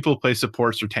few people play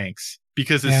supports or tanks,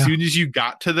 because as soon as you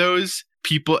got to those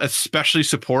people, especially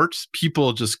supports,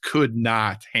 people just could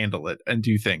not handle it and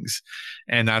do things.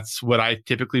 And that's what I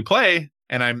typically play.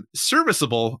 And I'm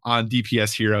serviceable on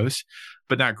DPS heroes,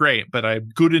 but not great. But I'm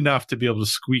good enough to be able to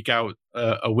squeak out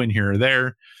a win here or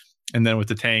there. And then with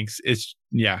the tanks,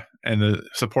 and the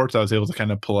supports, I was able to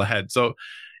kind of pull ahead. So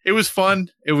it was fun.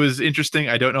 It was interesting.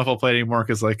 I don't know if I'll play it anymore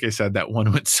because, like I said, that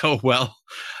one went so well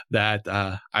that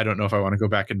I don't know if I want to go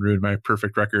back and ruin my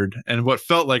perfect record and what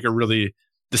felt like a really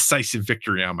decisive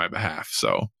victory on my behalf.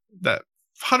 So that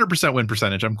 100% win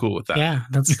percentage, I'm cool with that. Yeah,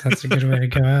 that's a good way to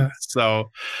go out.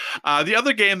 So the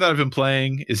other game that I've been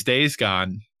playing is Days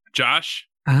Gone. Josh?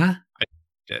 Uh-huh. I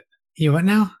finished it. You what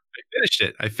now? I finished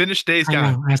it. I finished Days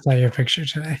Gone. I saw your picture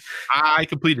today. I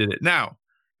completed it. Now,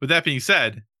 with that being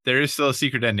said, there is still a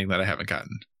secret ending that I haven't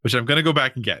gotten, which I'm going to go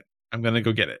back and get. I'm going to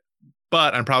go get it.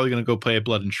 But I'm probably going to go play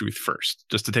Blood and Truth first,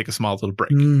 just to take a small little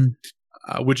break,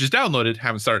 which is downloaded.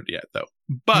 Haven't started yet, though.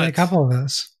 But a couple of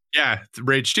those. Yeah,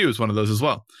 Rage 2 is one of those as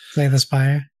well. Slay the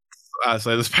Spire.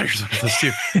 Slay the Spire is one of those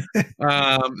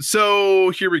too.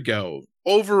 So here we go.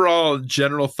 Overall,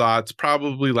 general thoughts.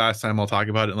 Probably last time I'll talk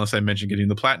about it, unless I mention getting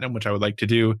the platinum, which I would like to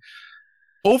do.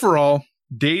 Overall,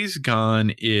 Days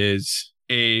Gone is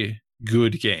a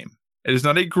good game. It is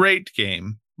not a great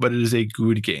game, but it is a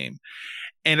good game.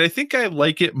 And I think I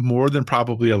like it more than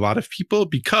probably a lot of people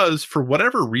because, for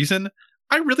whatever reason,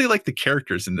 I really like the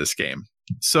characters in this game.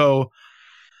 So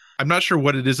I'm not sure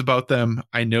what it is about them.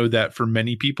 I know that for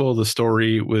many people, the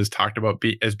story was talked about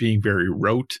as being very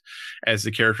rote, as the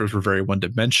characters were very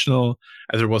one-dimensional,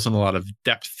 as there wasn't a lot of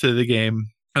depth to the game.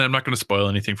 And I'm not going to spoil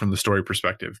anything from the story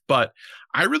perspective, but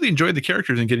I really enjoyed the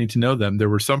characters and getting to know them. There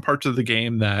were some parts of the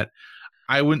game that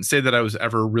I wouldn't say that I was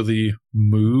ever really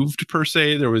moved per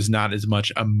se. There was not as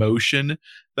much emotion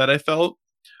that I felt,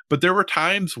 but there were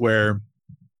times where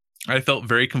I felt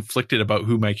very conflicted about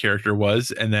who my character was.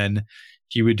 And then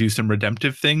he would do some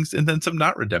redemptive things and then some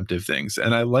not redemptive things.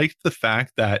 And I liked the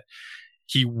fact that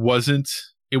it wasn't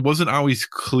always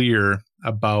clear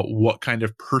about what kind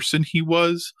of person he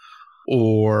was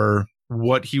or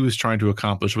what he was trying to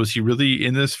accomplish. Was he really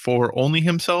in this for only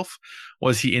himself?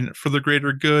 Was he in it for the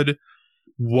greater good?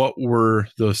 What were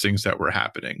those things that were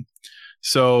happening?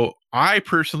 So I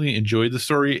personally enjoyed the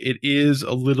story. It is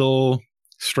a little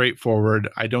straightforward.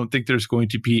 I don't think there's going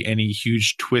to be any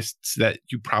huge twists that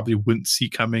you probably wouldn't see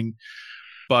coming.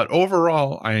 But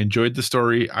overall, I enjoyed the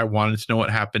story. I wanted to know what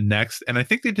happened next. And I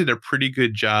think they did a pretty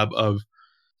good job of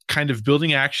kind of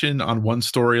building action on one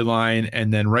storyline.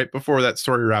 And then right before that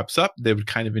story wraps up, they would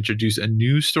kind of introduce a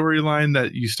new storyline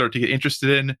that you start to get interested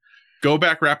in. Go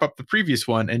back, wrap up the previous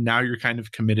one, and now you're kind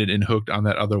of committed and hooked on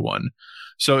that other one.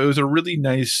 So it was a really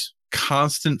nice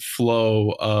constant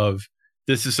flow of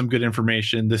this is some good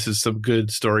information, this is some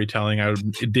good storytelling, I'm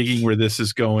digging where this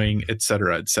is going,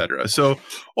 etc., etc. So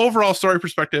overall story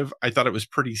perspective, I thought it was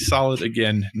pretty solid.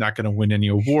 Again, not going to win any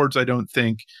awards, I don't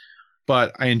think,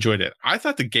 but I enjoyed it. I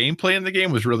thought the gameplay in the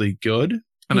game was really good,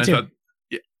 and I thought,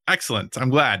 yeah, excellent. I'm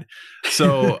glad.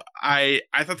 So I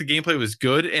thought the gameplay was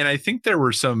good, and I think there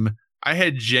were I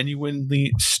had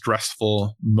genuinely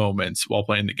stressful moments while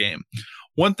playing the game.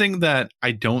 One thing that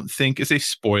I don't think is a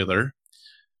spoiler,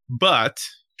 but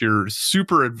if you're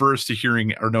super adverse to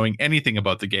hearing or knowing anything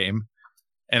about the game,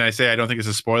 and I say I don't think it's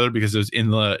a spoiler because it was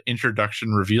in the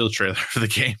introduction reveal trailer for the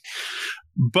game,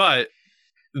 but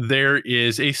there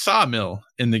is a sawmill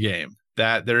in the game,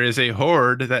 that there is a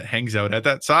horde that hangs out at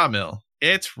that sawmill.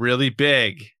 It's really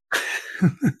big.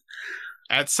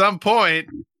 At some point,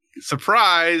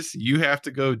 surprise, you have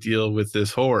to go deal with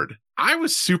this horde. I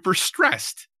was super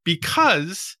stressed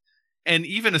because, and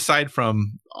even aside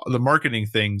from the marketing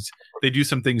things, they do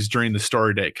some things during the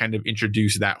story to kind of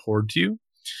introduce that horde to you.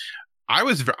 I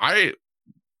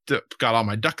got all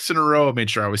my ducks in a row, made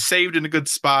sure I was saved in a good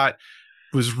spot,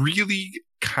 was really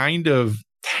kind of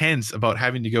tense about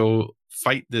having to go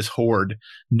fight this horde,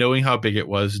 knowing how big it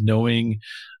was, knowing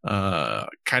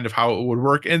kind of how it would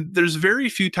work. And there's very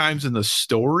few times in the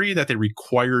story that they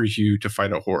require you to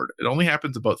fight a horde. It only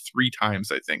happens about 3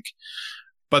 times, I think.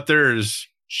 But there's,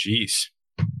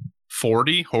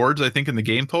 40 hordes, I think, in the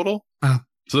game total. Wow.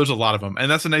 So there's a lot of them. And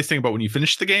that's the nice thing about when you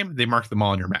finish the game, they mark them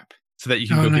all on your map so that you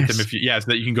can get them so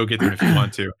that you can go get them if you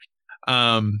want to.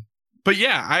 But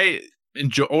yeah, I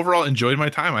overall enjoyed my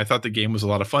time. I thought the game was a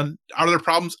lot of fun. Are there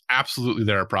problems? Absolutely,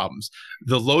 there are problems.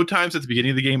 The load times at the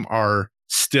beginning of the game are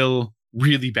still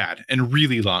really bad and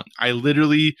really long. I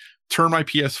literally turn my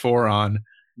PS4 on,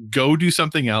 go do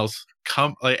something else,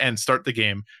 come and start the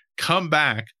game, come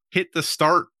back, hit the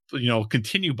start,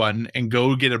 continue button and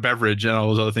go get a beverage and all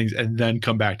those other things, and then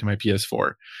come back to my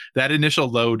PS4. That initial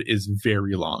load is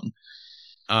very long.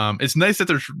 It's nice that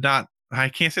there's not, I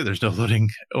can't say there's no loading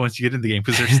once you get in the game,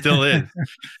 because there still is,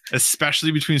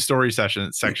 especially between story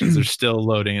sections. There's still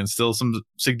loading and still some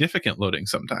significant loading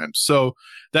sometimes. So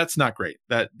that's not great.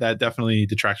 That definitely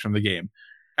detracts from the game.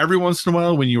 Every once in a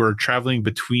while, when you are traveling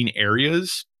between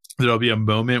areas, there'll be a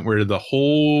moment where the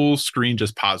whole screen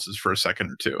just pauses for a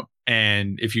second or two.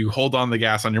 And if you hold on the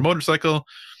gas on your motorcycle,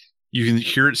 you can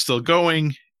hear it still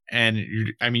going. And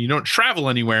you don't travel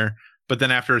anywhere, but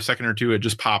then after a second or two, it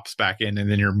just pops back in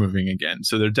and then you're moving again.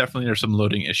 So there definitely are some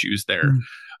loading issues there.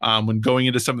 When going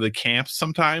into some of the camps,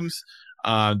 sometimes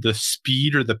the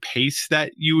speed or the pace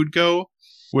that you would go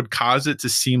would cause it to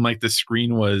seem like the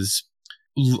screen was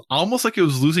almost like it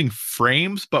was losing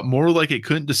frames, but more like it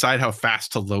couldn't decide how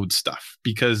fast to load stuff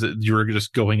because you were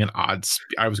just going in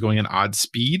I was going in odd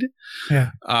speed.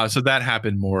 Yeah. So that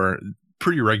happened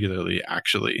pretty regularly,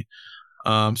 actually.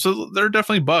 So there are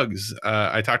definitely bugs.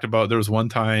 I talked about, there was one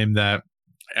time that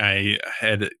I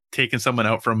had taken someone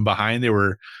out from behind. They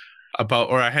were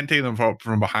I hadn't taken them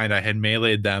from behind. I had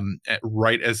meleeed them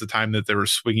right as the time that they were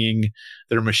swinging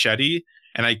their machete,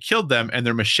 and I killed them, and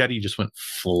their machete just went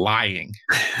flying,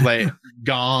 like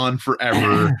gone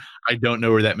forever. I don't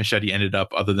know where that machete ended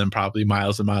up, other than probably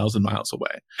miles and miles and miles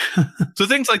away. So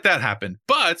things like that happen,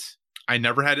 but I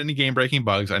never had any game-breaking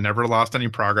bugs. I never lost any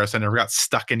progress. I never got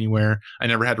stuck anywhere. I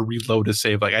never had to reload a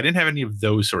save. I didn't have any of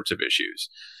those sorts of issues.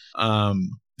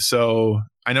 So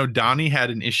I know Donnie had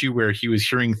an issue where he was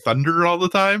hearing thunder all the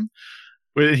time.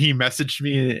 When he messaged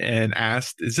me and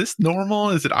asked, "Is this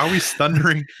normal? Is it always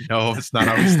thundering?" No, it's not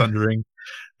always thundering.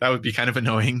 That would be kind of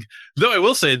annoying. Though I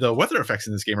will say the weather effects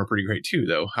in this game are pretty great too,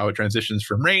 though. How it transitions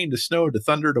from rain to snow to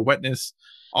thunder to wetness.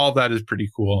 All of that is pretty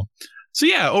cool. So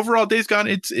yeah, overall, Days Gone,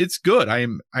 it's good. I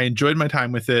enjoyed my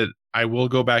time with it. I will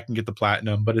go back and get the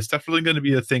platinum, but it's definitely going to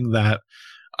be a thing that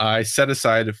I set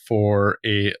aside for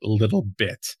a little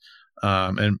bit,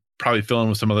 and probably fill in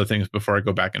with some other things before I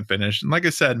go back and finish. And like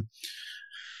I said,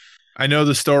 I know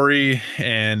the story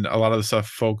and a lot of the stuff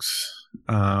folks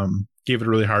gave it a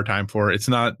really hard time for. It's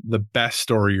not the best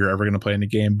story you're ever going to play in the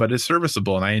game, but it's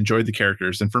serviceable, and I enjoyed the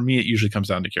characters. And for me, it usually comes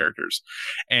down to characters.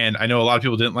 And I know a lot of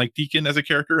people didn't like Deacon as a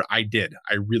character. I did.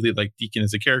 I really like Deacon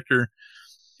as a character,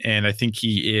 and I think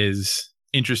he is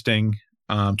interesting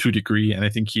to a degree. And I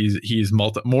think he's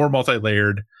more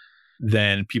multi-layered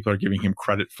than people are giving him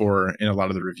credit for in a lot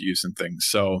of the reviews and things.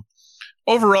 So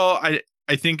overall,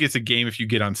 I think it's a game, if you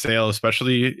get on sale,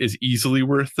 especially, is easily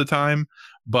worth the time.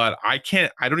 But I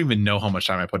don't even know how much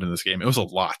time I put in this game. It was a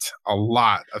lot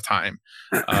of time.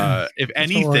 If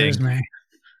anything,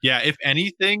 if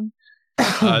anything,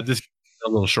 this is a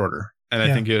little shorter. And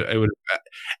I think it would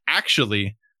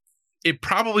actually, it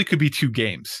probably could be 2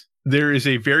 games. There is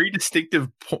a very distinctive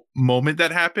moment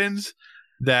that happens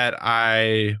that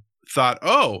I thought,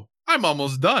 oh, I'm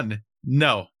almost done.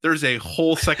 No, there's a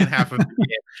whole second half of the game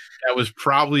that was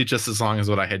probably just as long as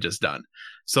what I had just done.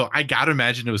 So I got to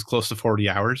imagine it was close to 40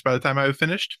 hours by the time I was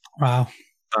finished. Wow.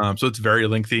 So it's very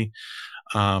lengthy.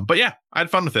 But yeah, I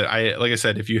had fun with it. Like I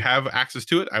said, if you have access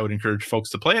to it, I would encourage folks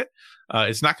to play it.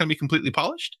 It's not going to be completely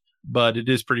polished, but it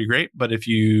is pretty great. But if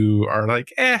you are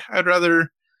like,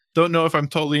 don't know if I'm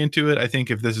totally into it, I think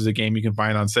if this is a game you can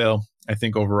find on sale, I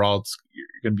think overall you're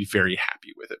going to be very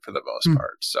happy with it for the most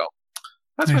part. So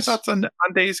that's nice. My thoughts on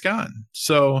Days Gone.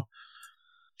 So,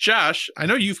 Josh, I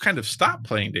know you've kind of stopped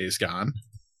playing Days Gone.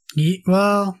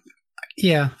 Well,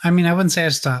 yeah. I mean, I wouldn't say I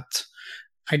stopped.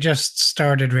 I just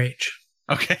started Rage.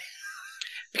 Okay.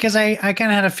 Because I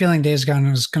kind of had a feeling Days Gone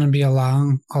was going to be a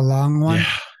long one.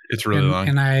 Yeah, it's really long.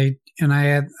 And I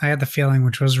had the feeling,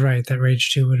 which was right, that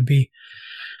Rage 2 would be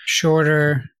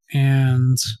shorter.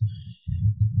 And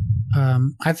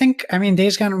I think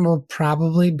Days Gone will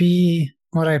probably be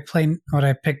what I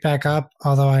pick back up,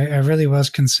 although I really was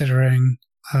considering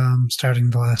starting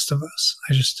The Last of Us.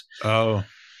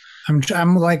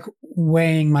 I'm like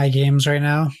weighing my games right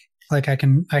now. Like I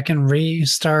can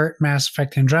restart Mass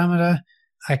Effect Andromeda.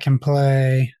 I can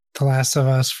play The Last of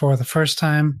Us for the first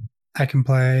time. I can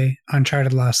play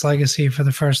Uncharted Lost Legacy for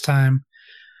the first time.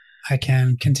 I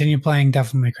can continue playing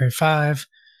Devil May Cry 5.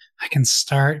 I can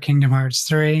start Kingdom Hearts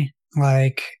 3.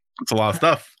 Like, it's a lot of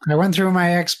stuff. I went through my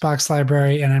Xbox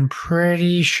library and I'm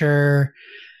pretty sure.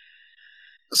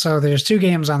 So there's 2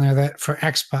 games on there that for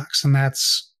Xbox, and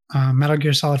that's Metal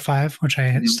Gear Solid 5, which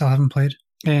I still haven't played,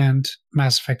 and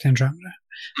Mass Effect Andromeda.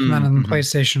 And then on the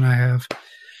PlayStation, I have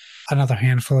another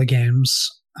handful of games.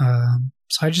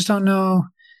 So I just don't know.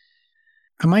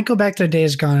 I might go back to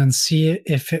Days Gone and see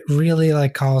if it really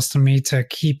like calls to me to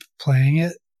keep playing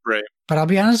it. Right. But I'll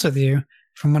be honest with you,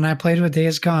 from when I played with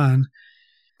Days Gone,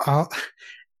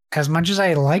 as much as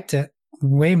I liked it,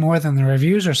 way more than the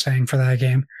reviews are saying for that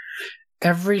game,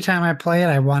 every time I play it,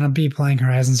 I want to be playing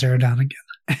Horizon Zero Dawn again.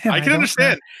 I can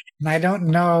understand. And I don't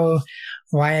know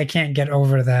why I can't get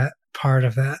over that part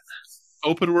of that.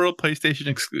 Open world PlayStation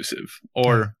exclusive,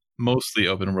 or mostly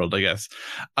open world, I guess.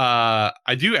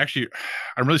 I do actually,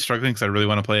 I'm really struggling because I really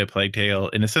want to play A Plague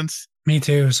Tale Innocence. Me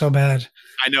too, so bad.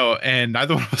 I know, and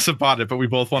neither one of us have bought it, but we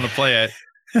both want to play it.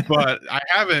 But I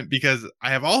haven't because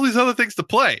I have all these other things to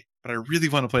play, but I really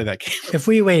want to play that game. If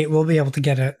we wait, we'll be able to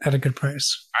get it at a good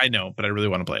price. I know, but I really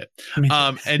want to play it.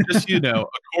 And just,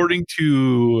 according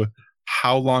to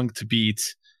How Long to Beat,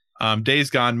 Days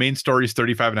Gone, main story is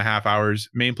 35 and a half hours.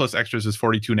 Main plus extras is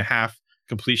 42 and a half.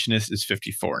 Completionist is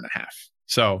 54 and a half.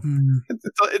 So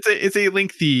it's a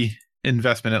lengthy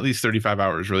investment, at least 35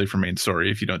 hours really for main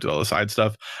story if you don't do all the side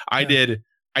stuff.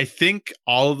 I think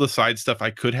all of the side stuff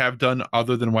I could have done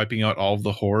other than wiping out all of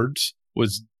the hordes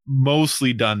was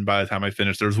mostly done by the time I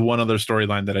finished. There's one other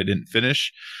storyline that I didn't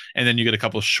finish, and then you get a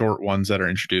couple of short ones that are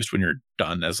introduced when you're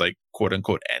done as like quote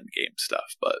unquote end game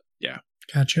stuff. But yeah,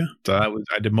 gotcha. So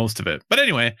I did most of it. But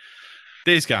anyway,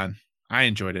 Days Gone, I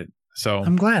enjoyed it. So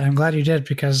I'm glad you did,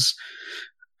 because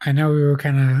I know we were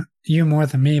kind of, you more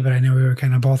than me, but I know we were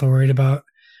kind of both worried about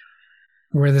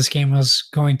where this game was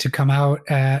going to come out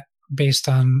at based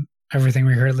on everything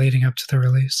we heard leading up to the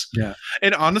release. Yeah.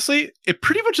 And honestly, it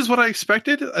pretty much is what I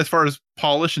expected as far as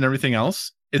polish and everything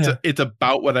else. It's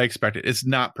about what I expected. It's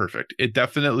not perfect. It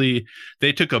definitely,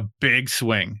 they took a big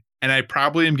swing, and I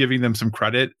probably am giving them some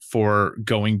credit for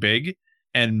going big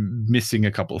and missing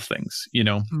a couple of things,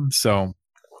 So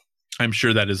I'm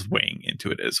sure that is weighing into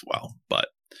it as well. But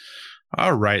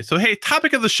all right. So, hey,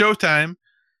 topic of the show time.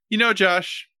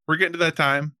 Josh, we're getting to that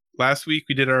time. Last week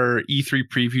we did our E3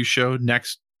 preview show.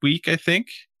 Next week, I think,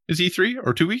 is E3,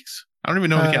 or 2 weeks. I don't even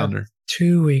know the calendar.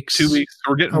 2 weeks. 2 weeks.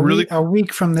 We're getting a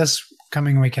week from this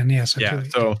coming weekend. Yeah. So 2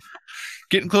 weeks. So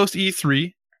getting close to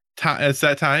E3. It's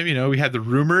that time. We had the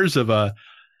rumors of The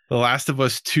Last of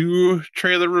Us 2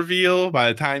 trailer reveal. By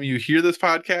the time you hear this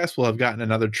podcast, we'll have gotten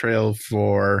another trail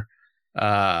for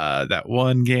that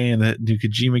one game, that new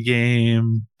Kojima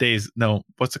game.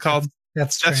 What's it called?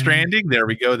 That's Death Stranding. There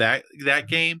we go. That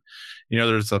game.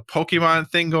 There's a Pokemon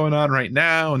thing going on right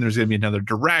now, and there's going to be another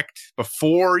direct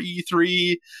before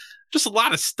E3. Just a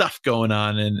lot of stuff going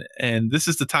on, and this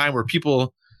is the time where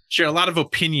people share a lot of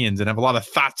opinions and have a lot of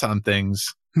thoughts on things.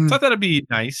 So I thought that'd be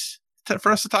nice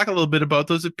for us to talk a little bit about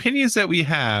those opinions that we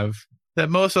have that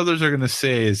most others are going to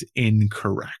say is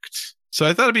incorrect. So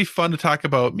I thought it'd be fun to talk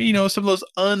about, some of those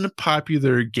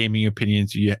unpopular gaming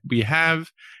opinions we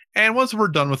have. And once we're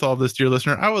done with all this, dear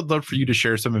listener, I would love for you to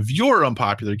share some of your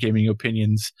unpopular gaming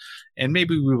opinions, and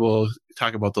maybe we will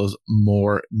talk about those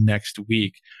more next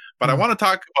week. But I want to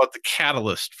talk about the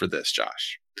catalyst for this,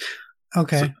 Josh.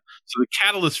 Okay. So the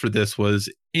catalyst for this was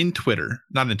in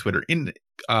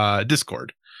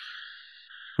Discord.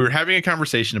 We were having a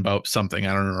conversation about something.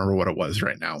 I don't remember what it was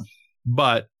right now.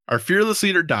 But our fearless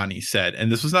leader, Donnie, said, and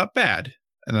this was not bad,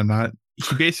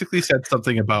 he basically said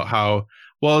something about how,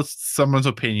 well, it's someone's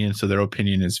opinion, so their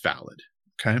opinion is valid.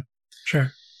 Okay.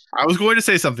 Sure. I was going to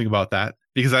say something about that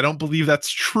because I don't believe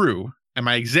that's true. And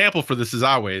my example for this is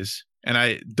always, and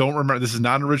I don't remember, this is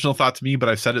not an original thought to me, but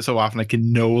I've said it so often I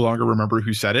can no longer remember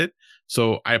who said it.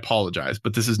 So I apologize,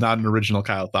 but this is not an original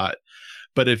Kyle thought.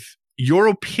 But if your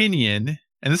opinion,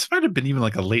 and this might have been even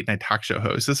like a late night talk show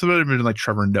host, this might have been like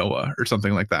Trevor Noah or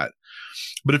something like that.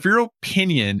 But if your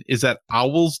opinion is that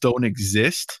owls don't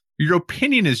exist, your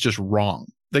opinion is just wrong.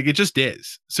 Like, it just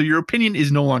is. So your opinion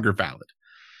is no longer valid.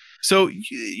 So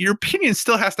your opinion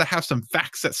still has to have some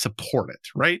facts that support it,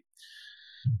 right?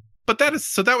 But that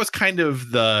was kind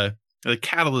of the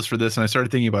catalyst for this. And I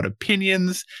started thinking about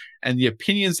opinions and the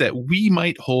opinions that we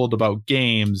might hold about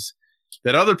games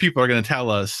that other people are going to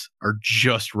tell us are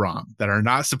just wrong, that are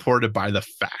not supported by the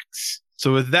facts.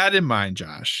 So with that in mind,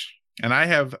 Josh, and I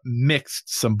have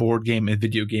mixed some board game and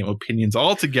video game opinions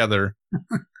all together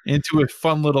into a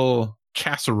fun little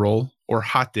casserole or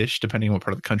hot dish, depending on what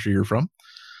part of the country you're from,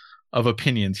 of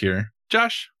opinions here.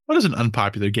 Josh, what is an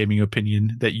unpopular gaming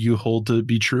opinion that you hold to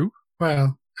be true?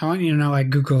 Well, I want you to know I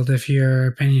Googled if your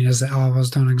opinion is that all of us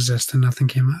don't exist and nothing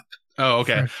came up. Oh,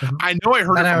 okay. I know I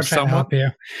heard it from someone.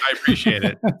 I appreciate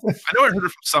it. I know I heard it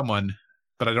from someone,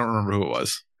 but I don't remember who it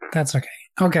was. That's okay.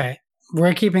 Okay.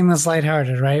 We're keeping this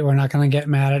lighthearted, right? We're not going to get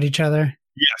mad at each other?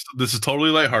 Yes, this is totally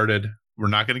lighthearted. We're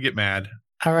not going to get mad.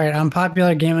 All right.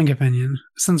 Unpopular gaming opinion.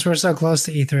 Since we're so close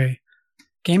to E3,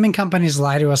 gaming companies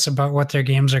lie to us about what their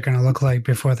games are going to look like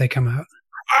before they come out.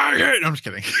 I'm just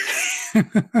kidding.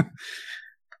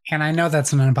 And I know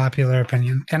that's an unpopular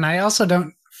opinion. And I also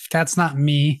don't, that's not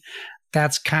me.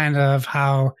 That's kind of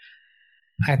how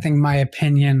I think my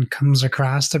opinion comes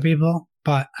across to people.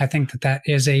 But I think that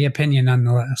is a opinion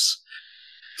nonetheless.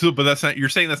 So, but that's not, you're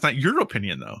saying that's not your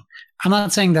opinion though. I'm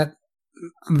not saying that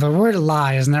the word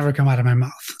lie has never come out of my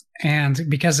mouth. And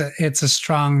because it's a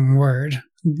strong word.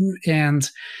 And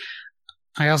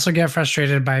I also get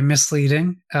frustrated by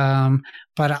misleading,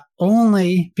 but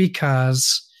only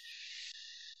because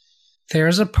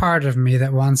there's a part of me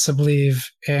that wants to believe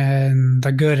in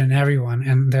the good in everyone.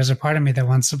 And there's a part of me that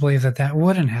wants to believe that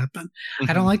wouldn't happen.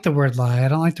 Mm-hmm. I don't like the word lie. I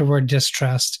don't like the word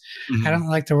distrust. Mm-hmm. I don't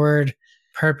like the word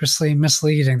purposely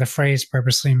misleading, the phrase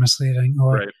purposely misleading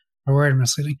or the word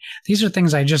misleading. These are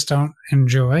things I just don't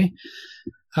enjoy.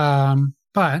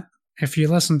 But if you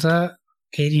listen to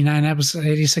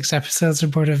 86 episodes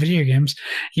of Board of Video Games,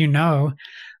 you know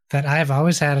that I've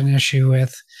always had an issue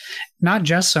with not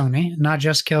just Sony, not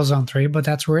just Killzone 3, but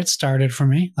that's where it started for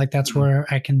me. Like that's where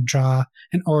I can draw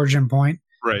an origin point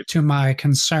to my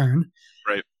concern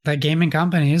that gaming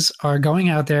companies are going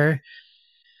out there,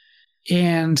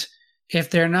 and if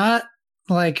they're not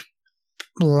like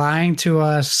lying to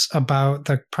us about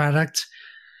the product,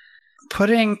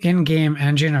 putting in-game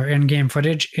engine or in-game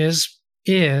footage is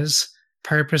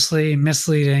purposely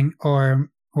misleading or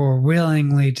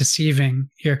willingly deceiving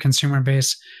your consumer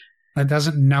base that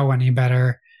doesn't know any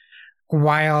better,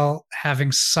 while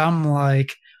having some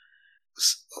like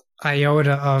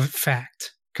iota of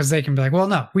fact. Because they can be like, well,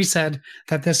 no, we said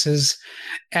that this is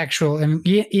actual. And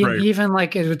even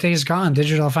like Days Gone,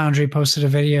 Digital Foundry posted a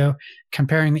video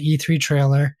comparing the E3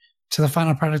 trailer to the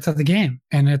final product of the game.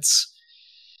 And it's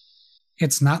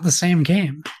not the same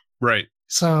game. Right.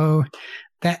 So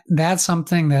that's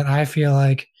something that I feel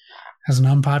like as an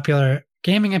unpopular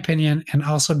gaming opinion, and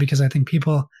also because I think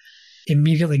people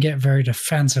immediately get very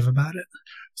defensive about it.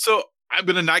 So I'm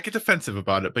going to not get defensive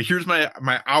about it, but here's my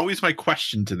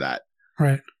question to that.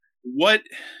 Right. What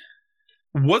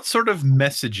sort of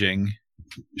messaging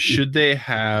should they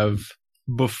have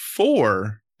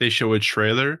before they show a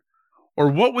trailer, or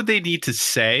what would they need to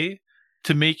say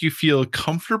to make you feel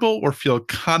comfortable or feel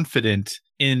confident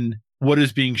in what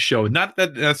is being shown? Not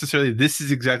that necessarily this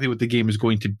is exactly what the game is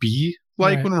going to be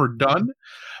like when we're done,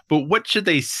 but what should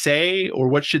they say or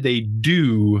what should they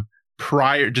do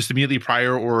immediately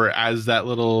prior, or as that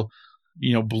little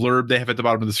blurb they have at the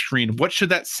bottom of the screen? What should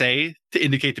that say to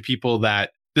indicate to people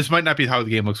that this might not be how the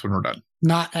game looks when we're done?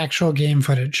 Not actual game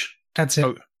footage. That's it.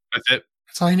 Oh, that's it.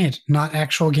 That's all you need. Not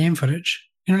actual game footage.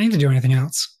 You don't need to do anything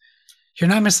else. You're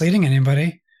not misleading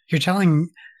anybody. You're telling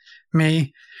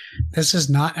me this is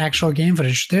not actual game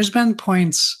footage. There's been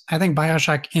points, I think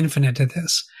BioShock Infinite did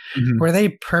this, where they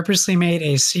purposely made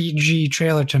a CG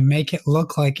trailer to make it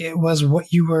look like it was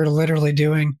what you were literally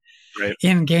doing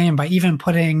in game by even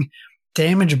putting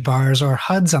damage bars or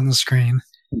HUDs on the screen.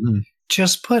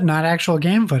 Just put not actual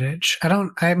game footage.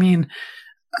 I'm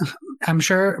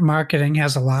sure marketing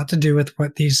has a lot to do with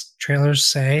what these trailers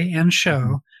say and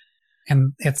show,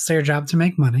 and it's their job to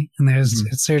make money, and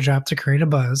it's their job to create a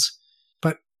buzz.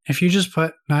 But if you just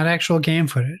put not actual game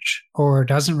footage or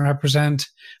doesn't represent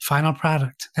final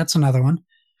product, that's another one.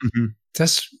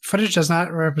 This footage does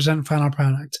not represent final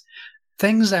product.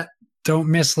 Things that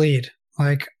don't mislead,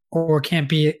 or can't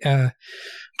be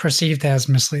perceived as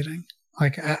misleading.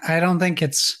 I don't think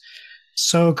it's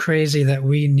so crazy that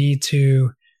we need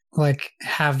to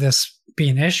have this be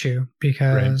an issue,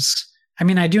 because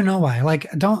I do know why.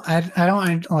 Don't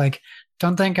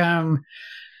think I'm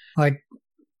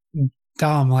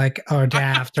dumb, or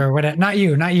daft or whatever. Not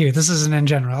you. This isn't in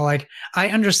general. I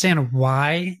understand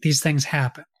why these things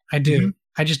happen. I do.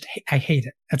 I hate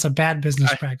it. It's a bad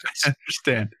business practice.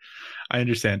 I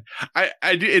understand.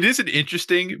 I do. It is an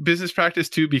interesting business practice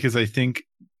too, because I think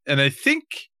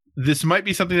this might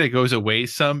be something that goes away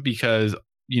some, because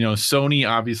Sony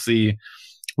obviously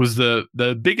was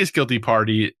the biggest guilty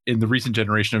party in the recent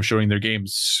generation of showing their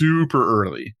games super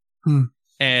early.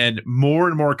 And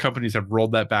more companies have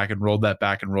rolled that back and rolled that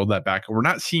back and rolled that back. And we're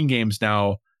not seeing games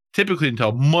now typically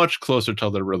until much closer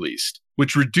till they're released,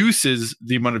 which reduces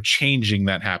the amount of changing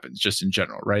that happens just in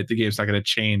general, right? The game's not going to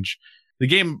change. The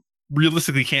game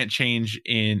realistically can't change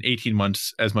in 18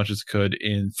 months as much as it could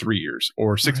in 3 years,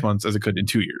 or 6 months as it could in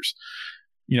 2 years.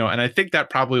 And I think that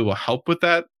probably will help with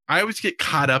that. I always get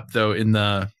caught up though in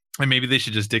and maybe they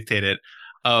should just dictate it,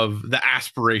 of the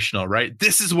aspirational, right?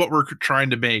 This is what we're trying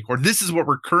to make, or this is what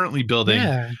we're currently building.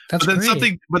 Yeah, that's but then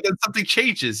great. something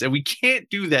changes and we can't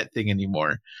do that thing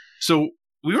anymore. So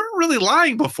we weren't really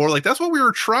lying before. Like, that's what we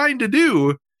were trying to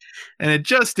do, and it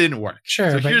just didn't work. Sure,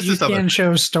 so but you can't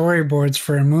show storyboards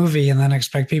for a movie and then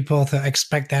expect people to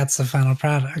expect that's the final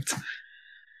product.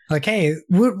 Like, hey,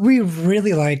 we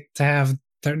really like to have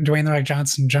Dwayne The Rock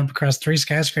Johnson jump across 3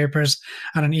 skyscrapers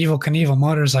on an Evel Knievel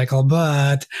motorcycle,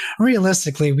 but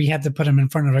realistically, we had to put him in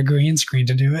front of a green screen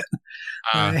to do it.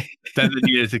 Then they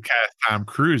needed to cast Tom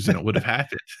Cruise, and it would have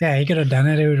happened. Yeah, he could have done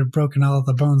it. It would have broken all of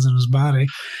the bones in his body.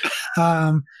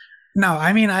 No,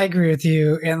 I mean, I agree with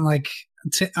you. And like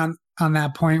on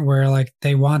that point where like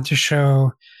they want to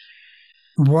show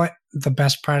what the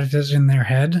best product is in their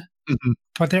head,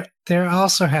 but there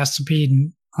also has to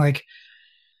be like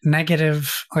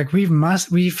negative, like we've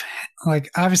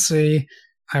like, obviously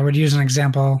I would use an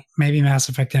example, maybe Mass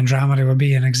Effect Andromeda would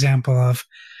be an example of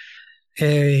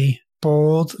a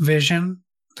bold vision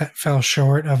that fell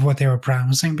short of what they were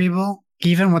promising people.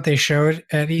 Even what they showed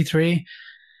at E3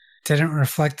 didn't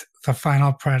reflect the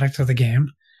final product of the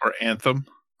game. Or Anthem.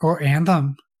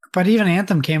 But even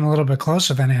Anthem came a little bit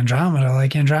closer than Andromeda.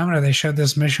 Like Andromeda, they showed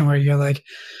this mission where you're like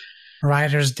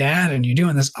Ryder's dad and you're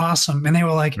doing this awesome. And they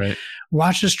were like,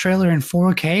 watch this trailer in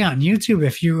 4K on YouTube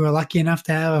if you were lucky enough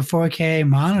to have a 4K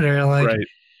monitor. Like,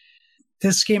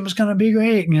 this game is going to be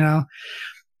great,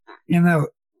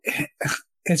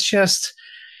 It's just,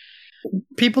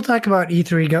 people talk about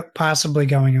E3 possibly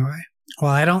going away.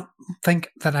 Well, I don't think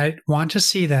that I want to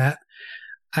see that.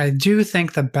 I do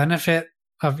think the benefit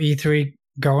of E3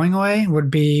 going away would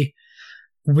be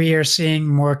we are seeing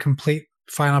more complete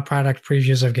final product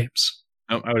previews of games.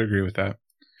 I would agree with that.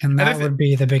 And that would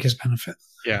be the biggest benefit.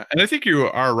 Yeah. And I think you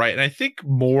are right. And I think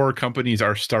more companies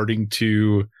are starting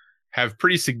to have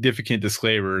pretty significant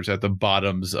disclaimers at the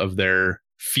bottoms of their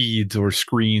feeds or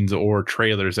screens or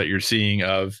trailers that you're seeing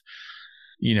of,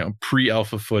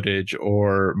 pre-alpha footage,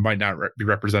 or might not be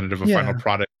representative of final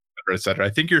product, et cetera. I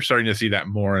think you're starting to see that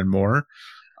more and more.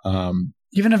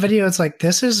 Even a video, it's like,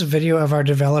 this is a video of our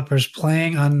developers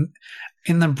playing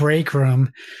in the break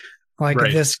room,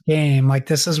 this game. Like,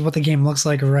 this is what the game looks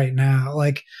like right now.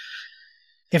 Like,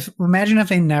 imagine if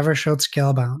they never showed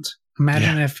Scalebound.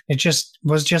 Imagine if it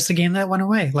was just a game that went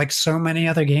away, like so many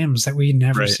other games that we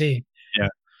never see. Yeah,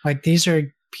 like these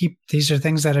are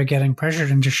things that are getting pressured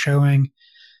into showing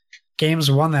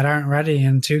games, one, that aren't ready,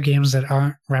 and 2, games that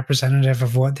aren't representative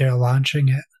of what they're launching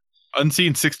it.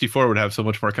 Unseen 64 would have so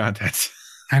much more content.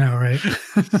 I know, right?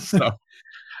 So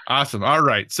awesome. All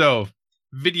right. So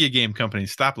video game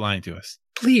companies, stop lying to us.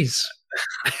 Please.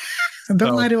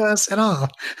 Don't lie to us at all.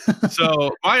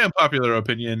 So my unpopular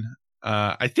opinion,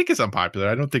 I think it's unpopular.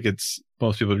 I don't think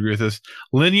most people agree with this.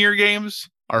 Linear games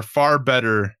are far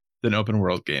better than open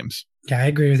world games. Yeah, I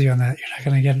agree with you on that. You're not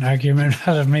going to get an argument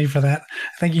out of me for that.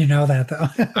 I think you know that, though.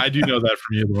 I do know that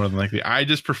from you more than likely. I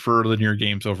just prefer linear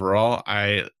games overall.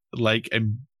 I like a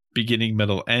beginning,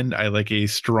 middle, end. I like a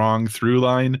strong through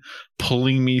line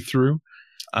pulling me through.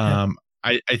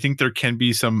 I think there can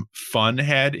be some fun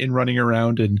had in running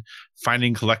around and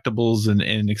finding collectibles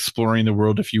and exploring the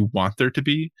world if you want there to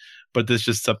be. But there's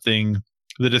just something,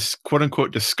 the quote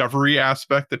unquote discovery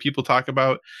aspect that people talk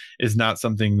about is not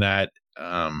something that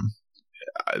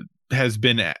has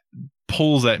been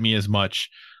pulls at me as much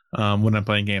when I'm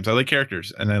playing games. I like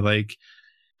characters and I like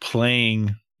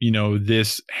playing,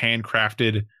 this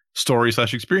handcrafted story /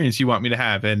 experience you want me to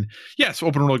have. And yes,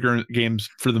 open world games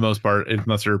for the most part,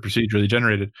 unless they're procedurally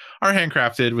generated, are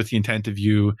handcrafted with the intent of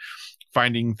you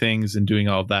finding things and doing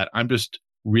all of that. I'm just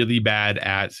really bad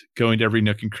at going to every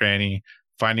nook and cranny,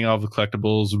 finding all of the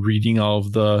collectibles, reading all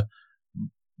of the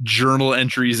journal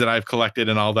entries that I've collected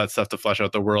and all that stuff to flesh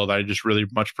out the world. I just really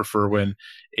much prefer when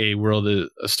a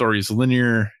story is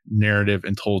linear, narrative,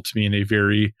 and told to me in a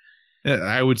very,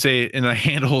 I would say, in a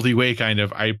handholdy way, kind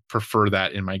of. I prefer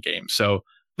that in my game. So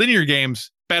linear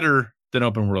games better than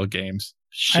open world games.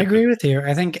 I agree with you.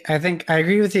 I think I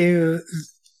agree with you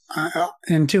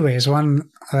in 2 ways. One,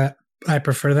 that I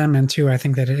prefer them, and 2, I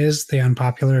think that it is the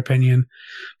unpopular opinion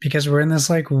because we're in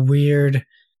this like weird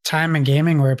time in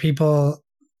gaming where people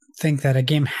think that a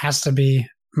game has to be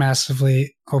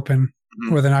massively open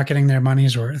where they're not getting their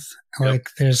money's worth. Yep. Like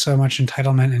there's so much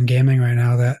entitlement in gaming right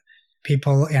now that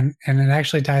people, and it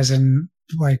actually ties in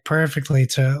like perfectly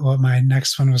to what my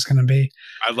next one was going to be.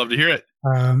 I'd love to hear it.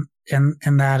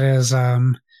 And that is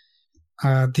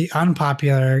the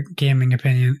unpopular gaming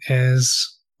opinion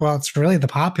is, well, it's really the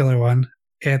popular one.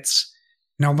 It's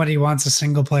nobody wants a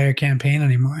single player campaign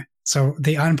anymore. So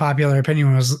the unpopular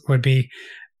opinion would be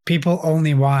people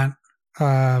only want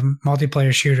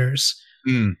multiplayer shooters.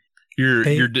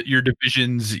 Your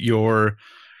Divisions, your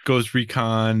Ghost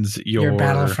Recons, your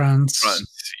Battlefronts,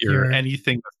 your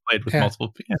anything that's played with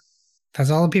multiple. Yeah.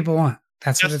 That's all the people want.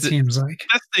 That's what it seems like.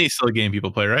 Destiny's still a game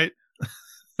people play, right?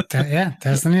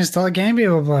 Destiny's still a game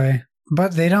people play.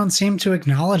 But they don't seem to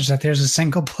acknowledge that there's a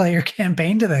single player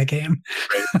campaign to that game.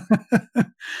 Right.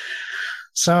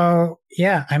 So,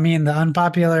 yeah, I mean, the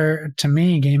unpopular, to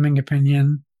me, gaming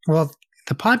opinion, well,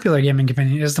 the popular gaming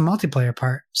opinion is the multiplayer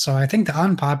part. So I think the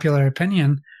unpopular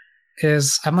opinion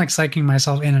is, I'm like psyching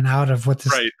myself in and out of what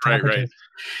this right.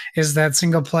 Is that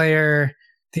single player,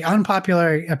 the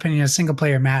unpopular opinion is single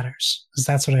player matters, because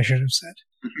that's what I should have said.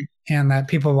 And that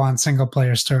people want single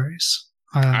player stories.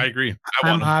 I agree.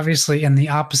 I'm obviously in the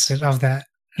opposite of that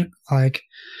like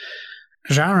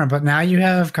genre, but now you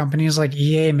have companies like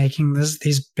EA making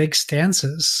these big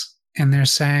stances, and they're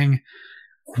saying,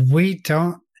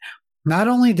 not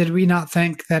only did we not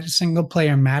think that single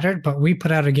player mattered, but we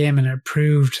put out a game and it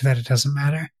proved that it doesn't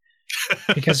matter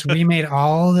because we made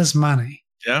all this money.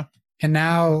 Yeah. And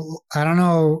now, I don't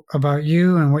know about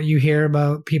you and what you hear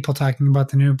about people talking about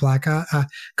the new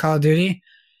Call of Duty,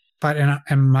 but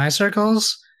in my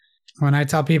circles, when I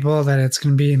tell people that it's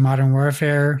going to be Modern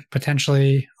Warfare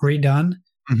potentially redone,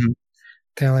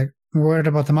 they're like, what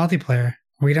about the multiplayer?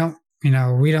 We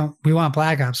want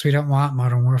Black Ops. We don't want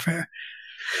Modern Warfare.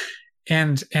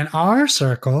 And in our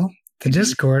circle, the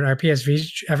Discord, our PSV,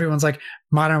 everyone's like,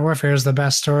 Modern Warfare is the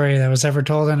best story that was ever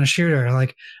told in a shooter.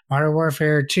 Like, Modern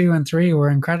Warfare 2 and 3 were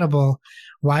incredible.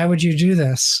 Why would you do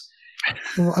this?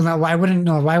 Why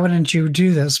wouldn't you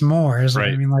do this more? Is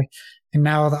right. I mean, like, and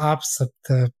now the opposite,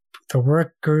 the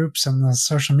work groups and the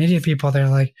social media people, they're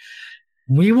like,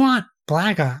 we want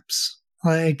Black Ops.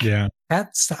 Like,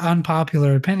 that's the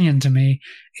unpopular opinion to me,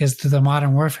 is to the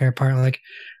Modern Warfare part. Like,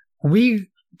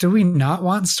 do we not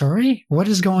want story? What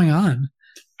is going on?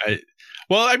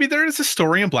 Well, I mean, there is a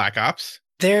story in Black Ops.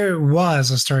 There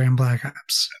was a story in Black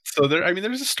Ops. So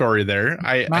there's a story there.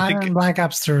 I think Black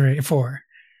Ops 4.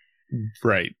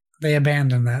 Right. They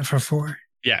abandoned that for 4.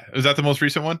 Yeah. Was that the most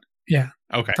recent one? Yeah.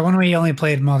 Okay. The one we only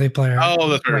played multiplayer. Oh,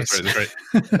 that's right.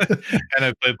 And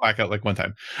I played Blackout like one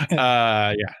time.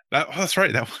 Yeah. That's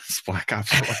right. That was Black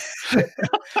Ops 4.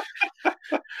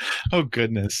 Oh,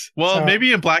 goodness. Well,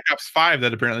 maybe in Black Ops 5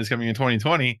 that apparently is coming in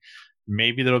 2020,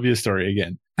 maybe there'll be a story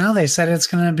again. Now they said it's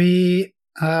going to be,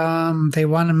 they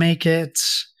want to make it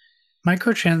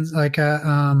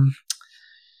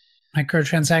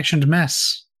microtransaction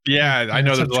mess. Yeah, I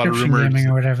know there's a lot of rumors.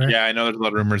 Or whatever. Yeah, I know there's a lot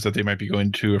of rumors that they might be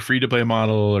going to a free-to-play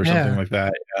model or something like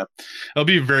that. Yeah. I'll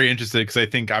be very interested because I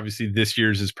think obviously this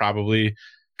year's is probably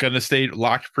going to stay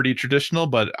locked pretty traditional,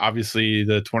 but obviously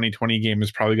the 2020 game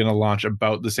is probably going to launch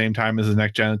about the same time as the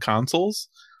next-gen consoles.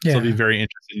 Yeah. So it'll be very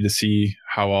interesting to see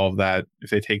how all of that, if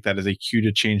they take that as a cue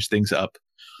to change things up.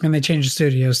 And they change the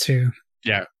studios too.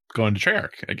 Yeah, going to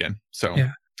Treyarch again. So,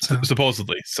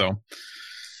 supposedly. So,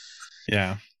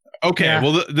 yeah. Okay,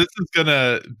 well, this is going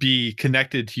to be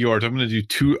connected to yours. I'm going to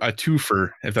do a twofer,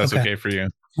 if that's okay for you.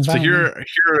 So here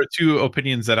are 2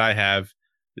 opinions that I have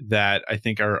that I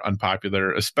think are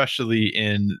unpopular, especially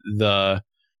in the,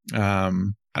 I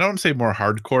don't want to say more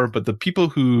hardcore, but the people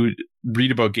who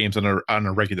read about games on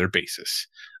a regular basis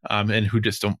and who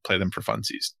just don't play them for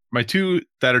funsies. My 2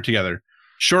 that are together,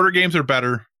 shorter games are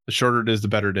better. The shorter it is, the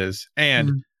better it is.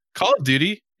 And Call of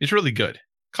Duty is really good.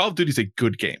 Call of Duty is a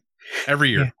good game.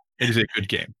 Every year. It is a good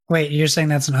game. Wait, you're saying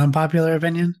that's an unpopular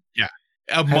opinion? Yeah.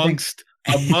 Amongst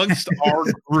our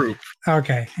group.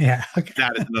 Okay. Yeah. Okay.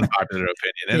 That is an unpopular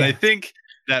opinion. And I think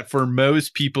that for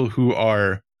most people who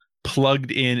are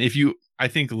plugged in, I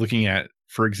think looking at,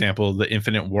 for example, the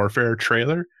Infinite Warfare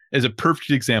trailer is a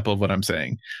perfect example of what I'm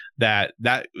saying. That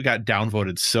got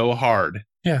downvoted so hard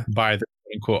by the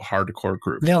quote hardcore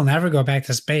group. They'll never go back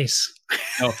to space.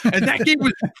 No. And that game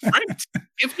was great.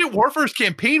 Infinite Warfare's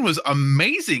campaign was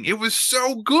amazing. It was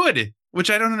so good,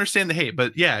 which I don't understand the hate.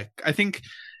 But yeah, I think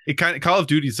Call of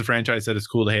Duty is the franchise that is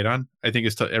cool to hate on. I think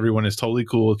everyone is totally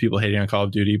cool with people hating on Call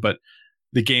of Duty, but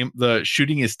The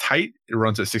shooting is tight. It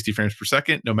runs at 60 frames per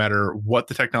second. No matter what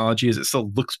the technology is, it still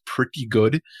looks pretty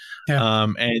good. Yeah.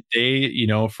 And they,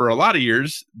 for a lot of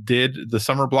years, did the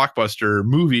summer blockbuster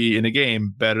movie in a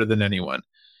game better than anyone.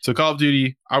 So Call of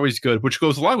Duty, always good, which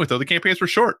goes along with, though, the campaigns were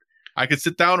short. I could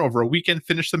sit down over a weekend,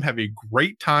 finish them, have a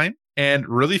great time, and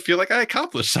really feel like I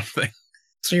accomplished something.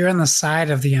 So you're on the side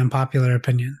of the unpopular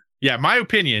opinion. Yeah, my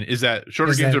opinion is that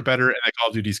shorter games are better and that Call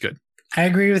of Duty is good. I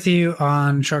agree with you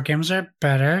on short games are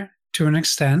better to an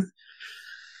extent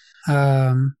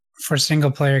for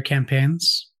single player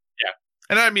campaigns. Yeah.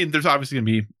 And I mean, there's obviously going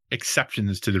to be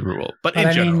exceptions to the rule, but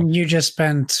in general. You just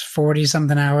spent 40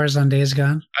 something hours on Days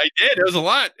Gone. I did. It was a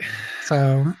lot.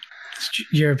 So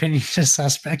your opinion is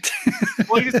suspect.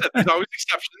 Well, like I said, there's always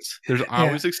exceptions. There's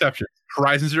always exceptions.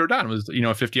 Horizon Zero Dawn was, a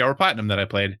 50-hour platinum that I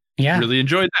played. Yeah. Really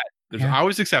enjoyed that. There's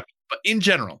always exceptions. But in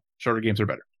general, shorter games are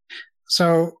better.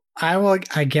 So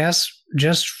I guess,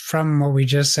 just from what we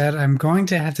just said, I'm going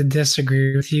to have to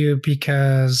disagree with you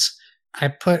because I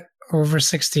put over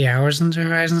 60 hours into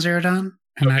Horizon Zero Dawn,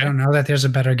 and I don't know that there's a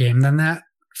better game than that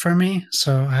for me.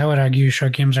 So I would argue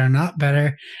short games are not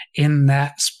better in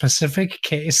that specific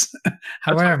case.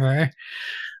 However,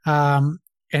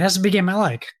 it has to be a game I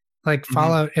like. Like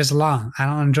Fallout is long. I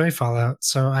don't enjoy Fallout,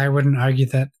 so I wouldn't argue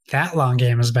that long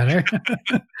game is better.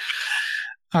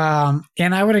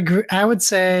 And I would agree. I would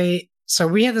say, so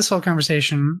we had this whole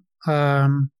conversation,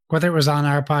 whether it was on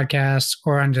our podcast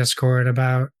or on Discord,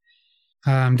 about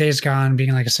Days Gone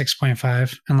being like a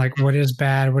 6.5 and like what is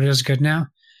bad, what is good now.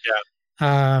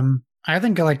 Yeah. I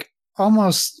think like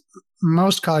almost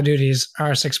most Call of Duties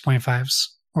are 6.5s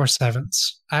or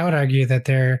 7s. I would argue that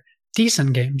they're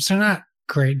decent games. They're not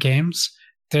great games.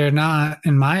 They're not,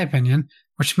 in my opinion,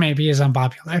 which maybe is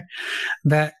unpopular,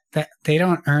 that they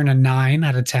don't earn a 9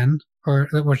 out of 10, or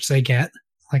which they get.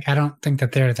 Like, I don't think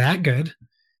that they're that good.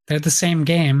 They're the same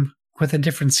game with a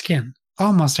different skin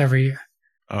almost every year.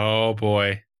 Oh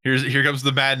boy. Here comes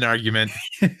the Madden argument.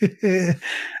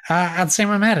 I'd say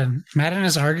with Madden. Madden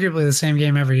is arguably the same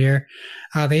game every year.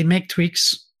 They make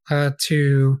tweaks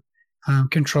to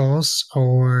controls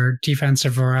or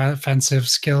defensive or offensive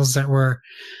skills that were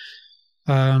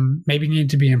maybe need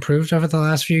to be improved over the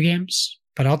last few games,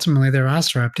 but ultimately they're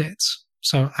roster updates.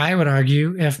 So I would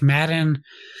argue if Madden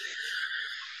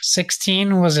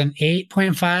 16 was an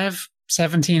 8.5,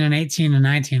 17 and 18 and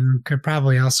 19 could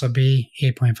probably also be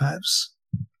 8.5s.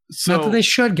 So, not that they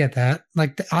should get that.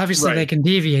 Like, obviously they can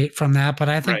deviate from that, but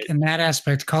I think in that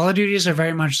aspect, Call of Duties are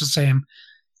very much the same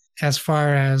as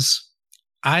far as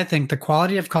I think the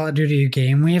quality of Call of Duty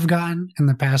game we have gotten in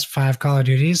the past 5 Call of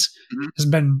Duties has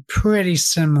been pretty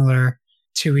similar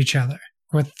to each other,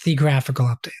 with the graphical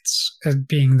updates as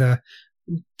being the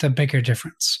bigger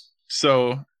difference.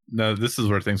 So now this is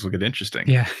where things will get interesting.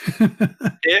 Yeah.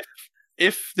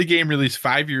 if the game released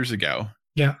 5 years ago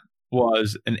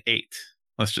was an 8,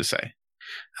 let's just say.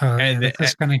 And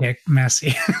it's going to get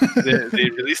messy. they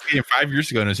released the game 5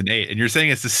 years ago and it was an 8. And you're saying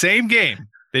it's the same game.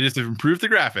 They just have improved the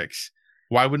graphics.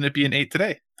 Why wouldn't it be an 8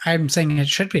 today? I'm saying it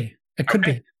should be. It could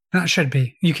be. Not should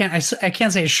be. You can't. I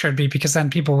can't say it should be because then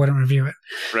people wouldn't review it.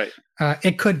 Right.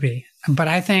 It could be. But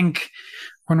I think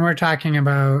when we're talking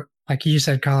about, like you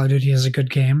said, Call of Duty is a good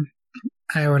game,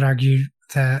 I would argue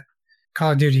that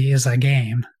Call of Duty is a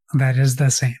game that is the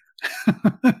same.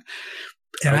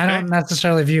 And I don't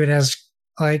necessarily view it as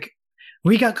like,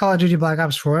 we got Call of Duty Black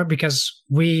Ops 4 because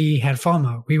we had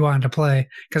FOMO. We wanted to play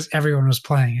because everyone was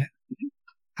playing it.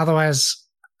 Otherwise,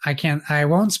 I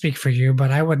won't speak for you,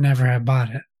 but I would never have bought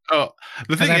it. Oh,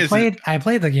 the thing is, I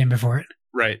played the game before it.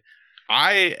 Right.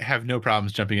 I have no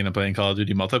problems jumping in and playing Call of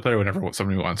Duty multiplayer whenever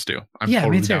somebody wants to. I'm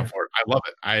totally down for it. I love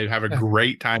it. I have a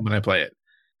great time when I play it.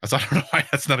 So I don't know why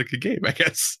that's not a good game, I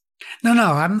guess. No,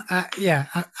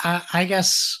 I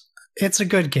guess it's a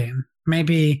good game.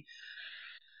 Maybe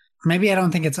I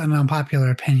don't think it's an unpopular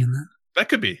opinion then. That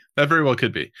could be. That very well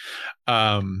could be.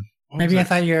 Maybe I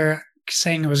thought you're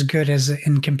saying it was good as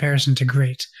in comparison to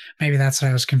great. Maybe that's what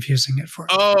I was confusing it for.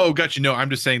 Oh, gotcha. No, I'm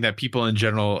just saying that people in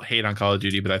general hate on Call of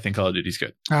Duty, but I think Call of Duty's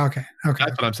good. Oh, okay. That's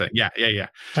what I'm saying. Yeah.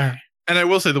 Sorry. And I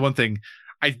will say the one thing,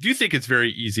 I do think it's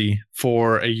very easy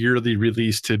for a yearly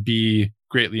release to be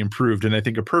greatly improved. And I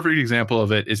think a perfect example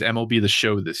of it is MLB The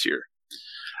Show this year.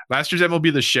 Last year's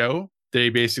MLB The Show, they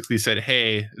basically said,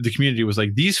 hey, the community was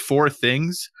like, these 4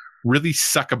 things really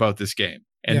suck about this game.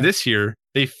 And this year,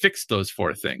 they fixed those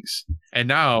 4 things. And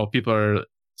now people are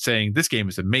saying this game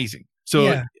is amazing.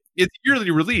 So it's yearly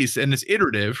release and it's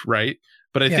iterative, right?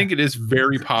 But I think it is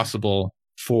very possible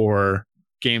for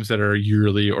games that are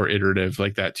yearly or iterative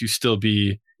like that to still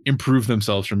improve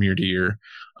themselves from year to year,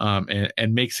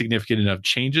 and make significant enough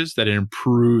changes that it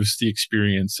improves the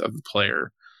experience of the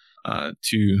player,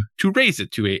 to raise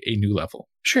it to a new level.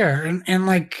 Sure. And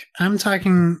like, I'm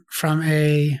talking from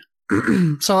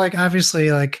so like,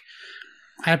 obviously, like,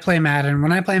 I play Madden.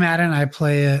 When I play Madden, I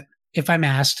play it if I'm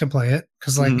asked to play it,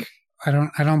 because like I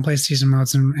don't play season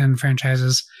modes and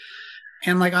franchises.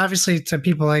 And like, obviously, to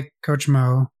people like Coach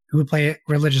Mo who play it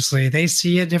religiously, they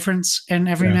see a difference in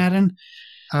every Madden,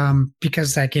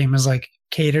 because that game is like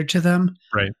catered to them.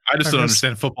 Right. I just don't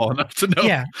understand football enough to know.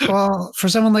 Yeah. Well, for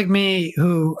someone like me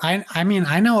who I mean,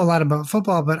 I know a lot about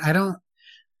football, but I don't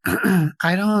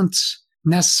I don't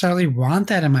necessarily want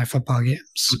that in my football games.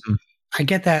 Mm-hmm. I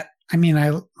get that. I mean,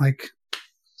 I like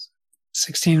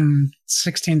 16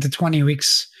 to 20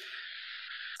 weeks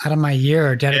out of my year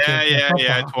are dedicated to football.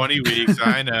 Yeah, 20 weeks.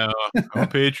 I know. I'm a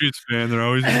Patriots fan. They're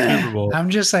always in the Super Bowl. I'm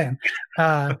just saying.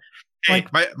 Hey,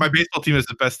 like, my baseball team is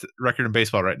the best record in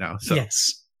baseball right now. So.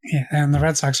 Yes. Yeah, and the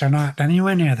Red Sox are not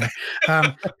anywhere near there.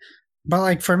 But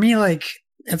like, for me, like,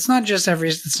 it's not just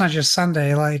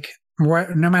Sunday. Like,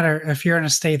 no matter if you're in a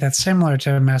state that's similar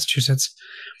to Massachusetts,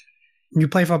 you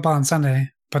play football on Sunday,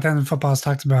 but then football is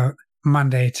talked about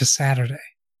Monday to Saturday.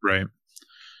 Right.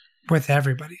 With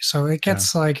everybody. So it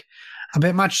gets like a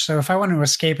bit much. So if I want to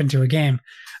escape into a game,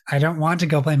 I don't want to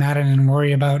go play Madden and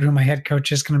worry about who my head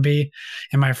coach is going to be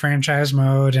in my franchise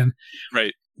mode, and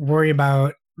worry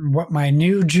about what my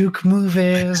new juke move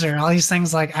is or all these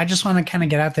things. Like, I just want to kind of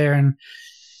get out there and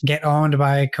get owned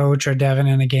by a coach or Devin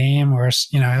in a game, or,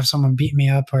 you know, have someone beat me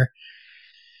up, or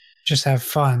just have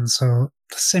fun. So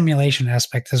the simulation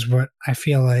aspect is what I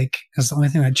feel like is the only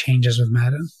thing that changes with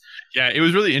Madden. Yeah, it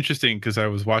was really interesting because I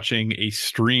was watching a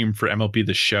stream for MLB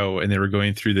The Show, and they were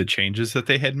going through the changes that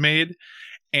they had made,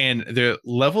 and the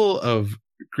level of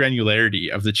granularity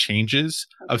of the changes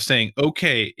of saying,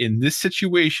 okay, in this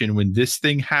situation, when this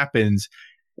thing happens,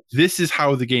 this is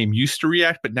how the game used to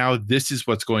react, but now this is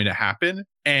what's going to happen.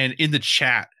 And in the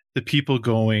chat, the people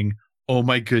going, oh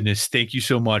my goodness, thank you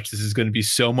so much. This is going to be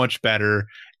so much better.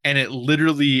 And it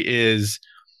literally is,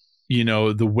 you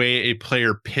know, the way a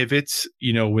player pivots,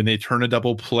 you know, when they turn a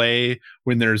double play,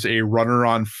 when there's a runner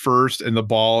on first and the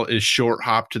ball is short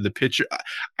hop to the pitcher.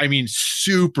 I mean,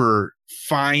 super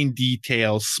fine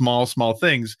details, small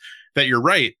things that you're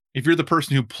right. If you're the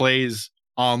person who plays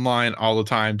online all the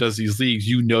time, does these leagues,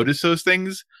 you notice those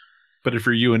things. But if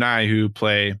you're you and I who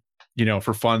play, you know,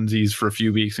 for funsies for a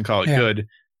few weeks and call it good,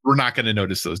 we're not going to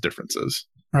notice those differences.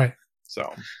 Right.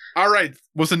 So, all right.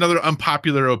 What's another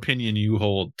unpopular opinion you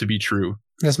hold to be true?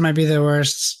 This might be the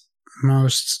worst,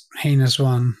 most heinous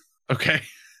one. Okay.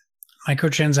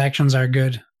 Microtransactions are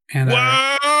good and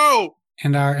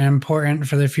are important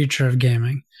for the future of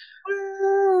gaming.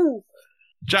 Woo!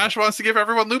 Josh wants to give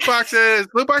everyone loot boxes.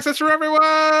 Loot boxes for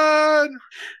everyone.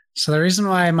 So the reason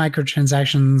why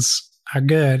microtransactions are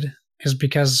good is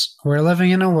because we're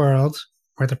living in a world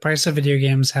where the price of video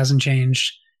games hasn't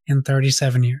changed in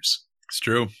 37 years. It's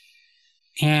true.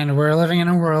 And we're living in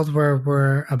a world where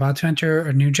we're about to enter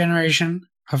a new generation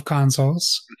of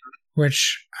consoles,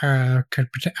 which are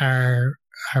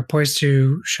poised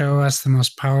to show us the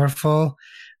most powerful,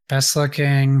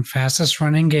 best-looking,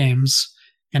 fastest-running games.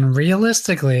 And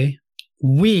realistically,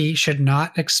 we should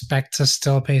not expect to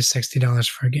still pay $60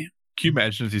 for a game. Can you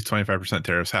imagine if these 25%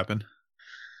 tariffs happen?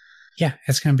 Yeah,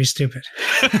 it's going to be stupid.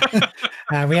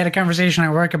 We had a conversation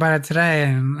at work about it today,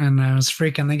 and I was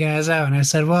freaking the guys out. And I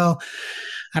said, well,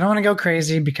 I don't want to go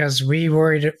crazy because we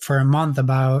worried for a month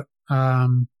about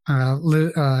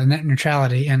net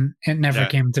neutrality, and it never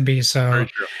came to be. So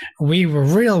we were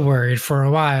real worried for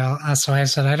a while. So I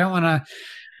said, I don't want to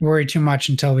worry too much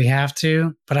until we have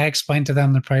to. But I explained to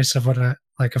them the price of what a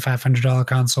 $500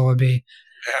 console would be.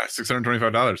 Yeah,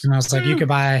 $625. And I was like, you could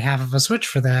buy half of a Switch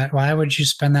for that. Why would you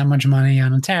spend that much money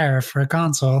on a tariff for a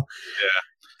console?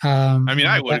 Yeah. I mean,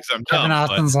 I would because I'm dumb. Kevin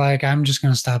Austin's like, I'm just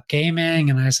going to stop gaming.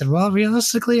 And I said, well,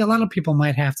 realistically, a lot of people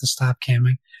might have to stop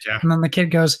gaming. Yeah. And then the kid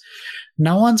goes,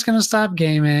 no one's going to stop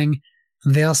gaming.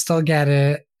 They'll still get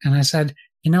it. And I said,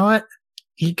 you know what?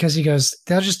 Because he goes,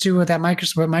 they'll just do what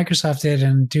Microsoft did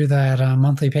and do that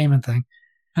monthly payment thing.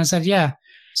 And I said, yeah.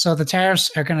 So the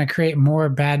tariffs are going to create more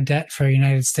bad debt for the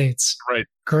United States. Right.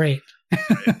 Great.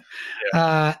 Right.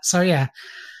 Yeah.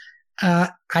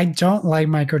 I don't like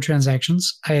microtransactions.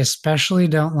 I especially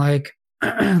don't like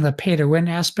the pay-to-win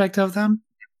aspect of them.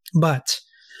 But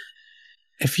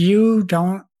if you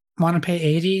don't want to pay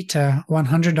 $80 to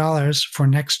 $100 for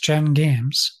next-gen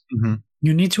games,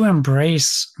 you need to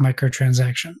embrace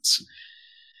microtransactions.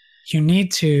 You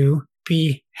need to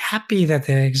be happy that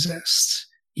they exist.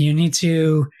 You need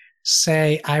to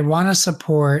say, I want to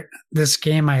support this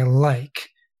game I like,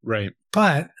 Right.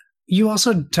 but you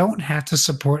also don't have to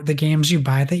support the games you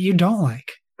buy that you don't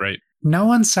like. Right. No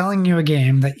one's selling you a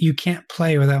game that you can't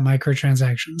play without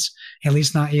microtransactions, at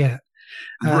least not yet.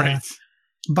 Right.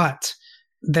 But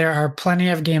there are plenty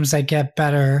of games that get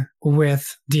better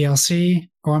with DLC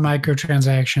or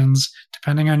microtransactions,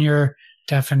 depending on your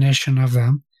definition of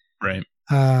them. Right.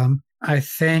 I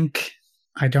think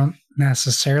I don't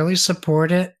necessarily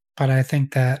support it, but I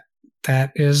think that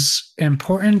is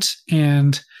important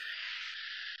and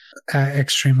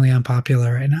extremely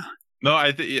unpopular right now. No,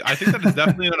 I think that is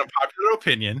definitely an unpopular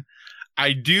opinion.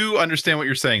 I do understand what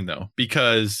you're saying, though,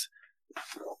 because,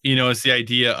 it's the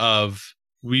idea of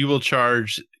we will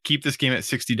keep this game at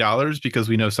 $60 because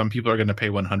we know some people are going to pay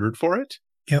 $100 for it.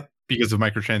 Yep. Because of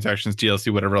microtransactions,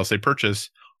 DLC, whatever else they purchase.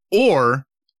 Or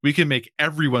we can make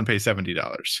everyone pay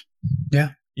 $70. Yeah.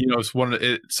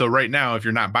 So right now, if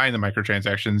you're not buying the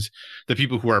microtransactions, the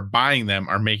people who are buying them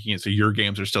are making it so your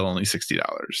games are still only $60.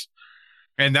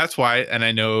 And that's why, and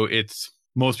I know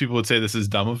most people would say this is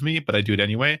dumb of me, but I do it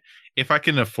anyway. If I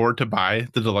can afford to buy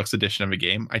the deluxe edition of a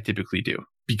game, I typically do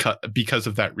because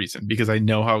of that reason, because I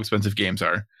know how expensive games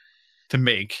are to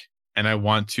make. And I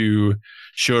want to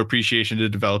show appreciation to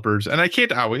developers. And I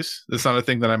can't always. That's not a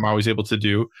thing that I'm always able to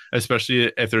do,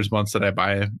 especially if there's months that I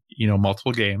buy,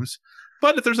 multiple games.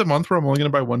 But if there's a month where I'm only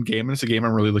going to buy one game and it's a game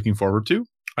I'm really looking forward to,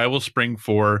 I will spring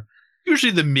for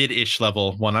usually the mid-ish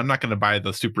level one. I'm not going to buy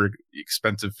the super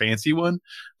expensive fancy one,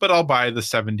 but I'll buy the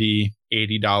 $70,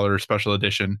 $80 special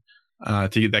edition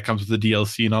that comes with the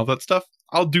DLC and all that stuff.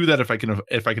 I'll do that if I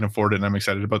can afford it and I'm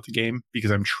excited about the game, because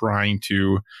I'm trying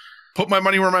to put my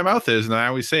money where my mouth is. And I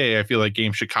always say I feel like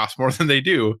games should cost more than they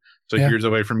do. So here's a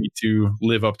way for me to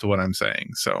live up to what I'm saying.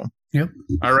 So, yep.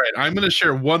 All right. I'm going to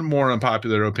share one more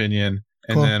unpopular opinion,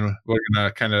 and then we're going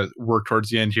to kind of work towards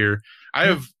the end here. I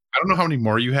don't know how many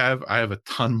more you have. I have a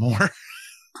ton more.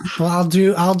 Well,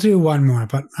 I'll do one more,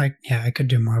 but I could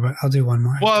do more, but I'll do one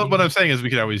more. Well, what I'm saying is we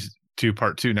could always do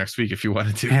part 2 next week if you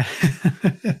wanted to.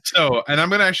 Yeah. So, and I'm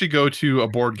going to actually go to a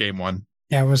board game one.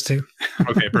 Yeah, it was 2.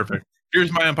 Okay, perfect.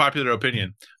 Here's my unpopular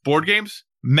opinion. Board games,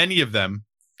 many of them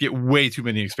get way too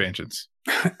many expansions.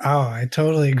 Oh, I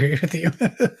totally agree with you.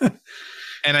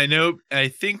 And I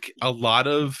think a lot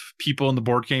of people in the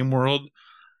board game world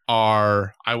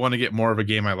I want to get more of a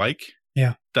game I like.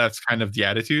 Yeah. That's kind of the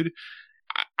attitude.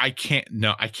 I can't.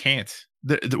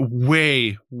 The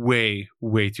way, way,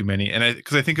 way too many. And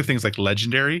because I think of things like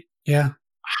Legendary. Yeah.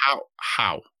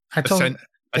 How?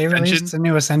 They released a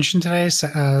new Ascension today. So,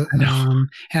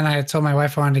 and I told my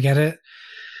wife I wanted to get it.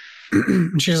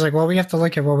 And she was like, well, we have to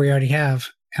look at what we already have.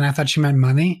 And I thought she meant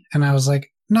money. And I was like,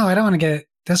 no, I don't want to get it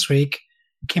this week.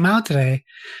 It came out today.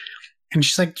 And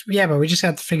she's like, yeah, but we just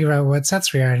have to figure out what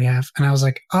sets we already have. And I was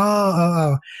like,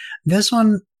 oh, this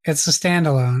one, it's a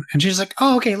standalone. And she's like,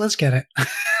 oh, okay, let's get it.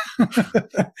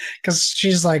 Because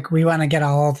she's like, we want to get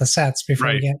all the sets before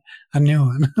we get a new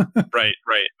one. Right.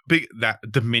 That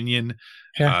Dominion,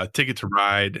 Ticket to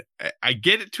Ride. I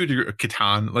get it to a degree.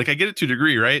 Catan, I get it to a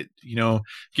degree, right?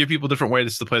 Give people different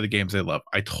ways to play the games they love.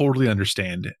 I totally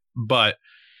understand it. But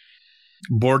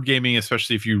board gaming,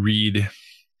 especially if you read,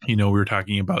 we were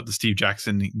talking about the Steve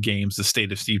Jackson games, the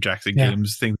State of Steve Jackson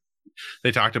games thing.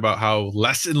 They talked about how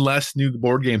less and less new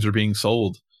board games are being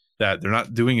sold, that they're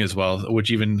not doing as well, which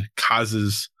even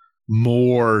causes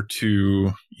more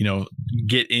to,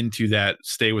 get into that,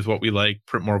 stay with what we like,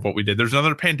 print more of what we did. There's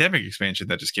another Pandemic expansion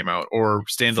that just came out, or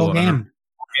standalone. Full game.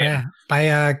 Yeah,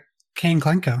 by Kane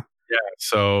Klenko. Yeah,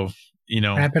 so,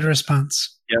 Rapid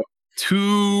response. Yep.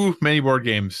 Too many board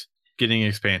games getting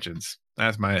expansions.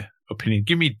 That's my opinion.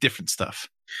 Give me different stuff.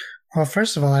 Well,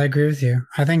 first of all, I agree with you.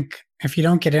 I think if you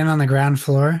don't get in on the ground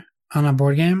floor on a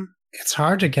board game, it's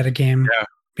hard to get a game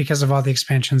because of all the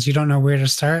expansions. You don't know where to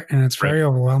start, and it's very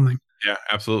overwhelming. Yeah,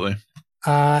 absolutely.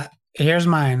 Here's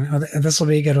mine. This will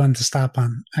be a good one to stop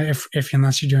on,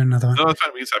 unless you do another one. No, that's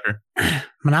fine. We can stop here.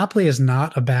 Monopoly is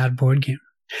not a bad board game.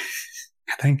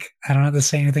 I think I don't have to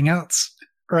say anything else,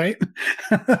 right?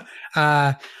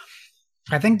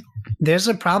 I think there's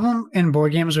a problem in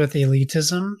board games with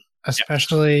elitism,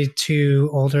 especially to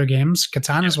older games.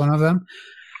 Catan is one of them.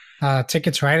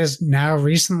 Ticket to Ride has now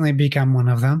recently become one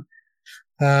of them.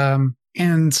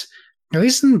 And at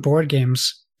least in board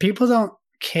games, people don't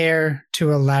care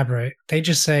to elaborate. They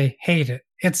just say, hate it.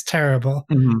 It's terrible.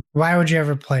 Mm-hmm. Why would you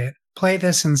ever play it? Play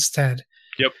this instead.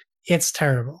 Yep. It's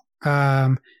terrible.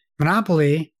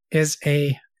 Monopoly is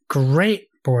a great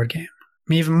board game,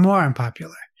 even more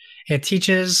unpopular. It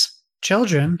teaches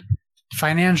children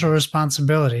financial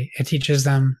responsibility. It teaches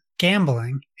them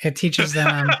gambling. It teaches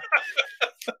them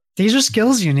these are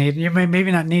skills you need. You may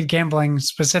maybe not need gambling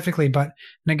specifically, but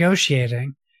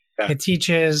negotiating. Yeah. It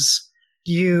teaches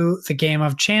you the game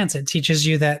of chance. It teaches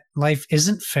you that life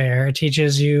isn't fair. It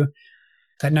teaches you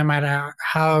that no matter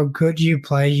how good you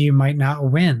play, you might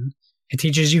not win. It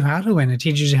teaches you how to win. It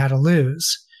teaches you how to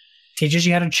lose. It teaches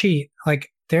you how to cheat. Like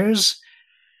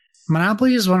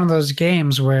Monopoly is one of those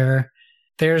games where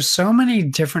there's so many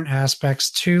different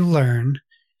aspects to learn.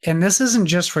 And this isn't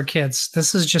just for kids.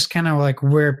 This is just kind of like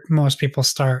where most people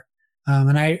start.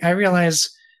 And I realize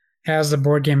as the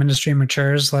board game industry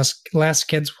matures, less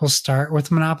kids will start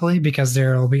with Monopoly because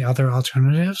there will be other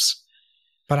alternatives.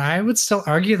 But I would still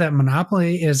argue that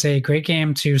Monopoly is a great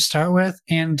game to start with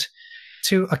and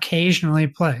to occasionally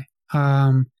play.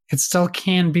 It still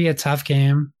can be a tough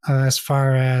game as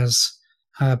far as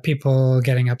people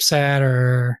getting upset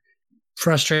or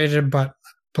frustrated, but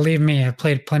believe me, I've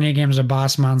played plenty of games of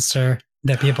Boss Monster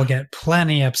that people get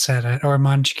plenty upset at, or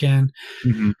Munchkin,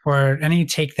 or any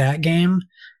Take That game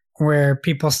where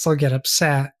people still get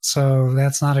upset. So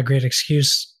that's not a great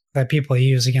excuse that people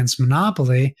use against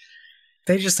Monopoly.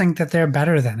 They just think that they're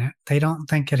better than it. They don't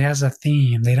think it has a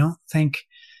theme. They think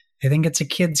it's a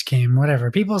kid's game, whatever.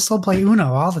 People still play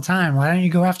Uno all the time. Why don't you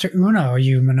go after Uno,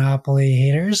 you Monopoly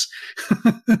haters?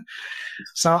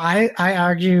 So I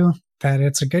argue that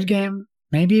it's a good game,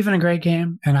 maybe even a great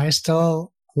game, and I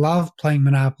still love playing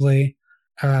Monopoly,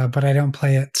 but I don't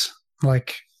play it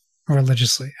like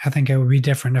religiously. I think it would be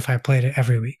different if I played it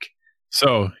every week.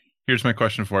 So here's my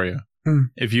question for you.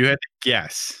 If you had to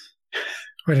guess,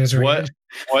 what is what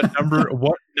number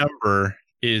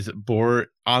is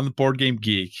on the Board Game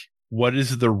Geek? What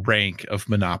is the rank of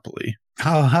Monopoly?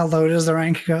 How low does the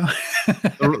rank go?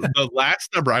 the last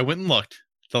number, I went and looked.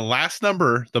 The last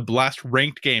number, the last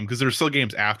ranked game, because there's still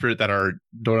games after it that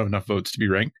don't have enough votes to be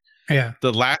ranked. Yeah.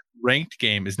 The last ranked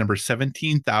game is number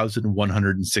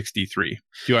 17,163. Do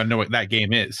you want to know what that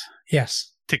game is?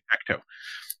 Yes. Tic-tac-toe.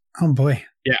 Oh boy.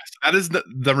 Yes, that is the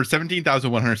number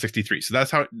 17,163. So that's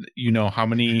how you know how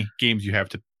many games you have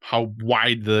how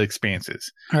wide the expanse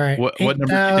is. All right. What number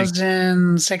do you think?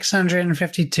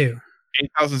 8,652.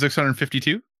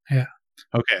 8,652? Yeah.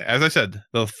 Okay. As I said,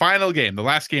 the final game, the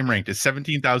last game ranked is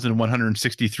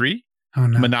 17,163. Oh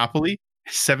no. Monopoly,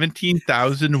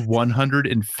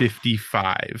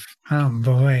 17,155. Oh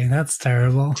boy, that's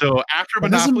terrible. So after It Monopoly,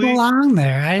 doesn't belong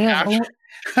there. I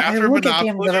after look at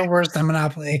games Monopoly, that are worse than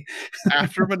Monopoly.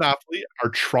 after Monopoly are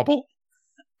Trouble,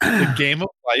 The Game of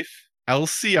Life,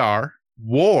 LCR,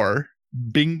 War,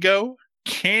 Bingo,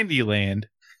 Candyland,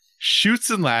 Chutes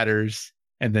and Ladders,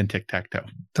 and then Tic-Tac-Toe.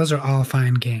 Those are all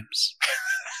fine games.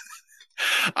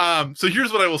 So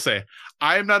here's what I will say.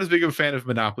 I am not as big of a fan of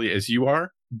Monopoly as you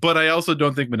are, but I also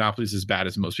don't think Monopoly is as bad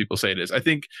as most people say it is. I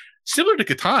think similar to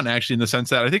Catan, actually, in the sense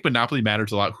that I think Monopoly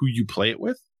matters a lot who you play it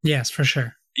with. Yes, for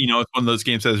sure. You know, it's one of those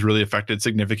games that is really affected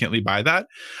significantly by that.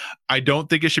 I don't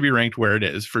think it should be ranked where it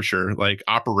is, for sure. Like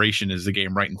Operation is the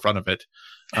game right in front of it.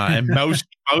 And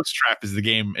Mousetrap is the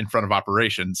game in front of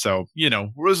Operation. So, you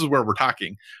know, this is where we're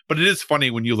talking. But it is funny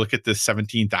when you look at this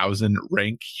 17,000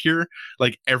 rank here,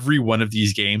 like every one of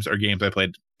these games are games I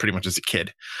played pretty much as a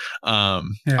kid.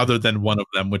 Other than one of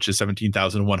them, which is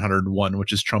 17,101,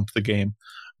 which is Trump the Game.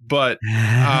 But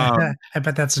I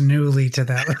bet that's newly to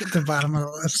that at the bottom of the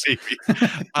list.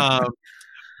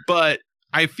 But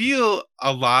I feel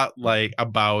a lot like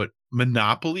about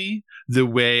Monopoly the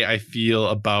way I feel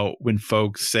about when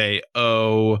folks say,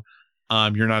 "Oh,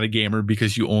 you're not a gamer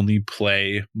because you only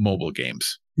play mobile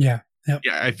games." Yeah. Yep.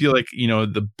 Yeah, I feel like, you know,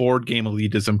 the board game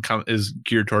elitism is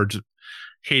geared towards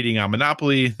hating on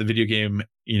Monopoly. The video game,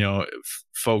 you know,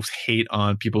 folks hate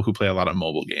on people who play a lot of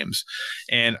mobile games.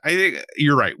 And I think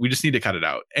you're right. We just need to cut it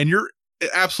out. And you're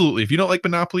absolutely, if you don't like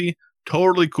Monopoly,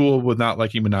 totally cool with not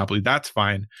liking Monopoly. That's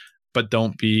fine. But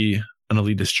don't be an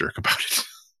elitist jerk about it.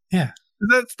 Yeah.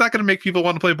 That's not going to make people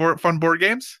want to play fun board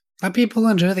games. Let people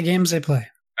enjoy the games they play.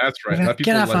 That's right.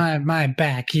 Get off my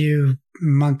back, you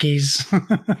monkeys.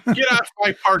 Get off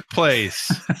my park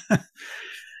place.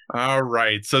 All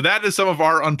right. So that is some of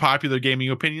our unpopular gaming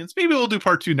opinions. Maybe we'll do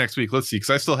part 2 next week. Let's see. Because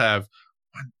I still have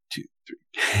 1, 2, 3.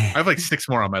 I have like 6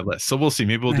 more on my list. So we'll see.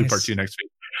 Maybe we'll do part 2 next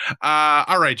week.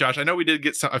 All right, Josh. I know we did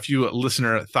get a few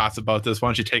listener thoughts about this. Why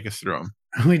don't you take us through them?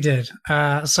 We did.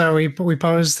 So we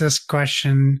posed this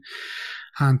question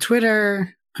on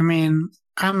Twitter. I mean,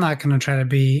 I'm not going to try to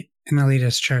be an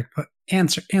elitist jerk, but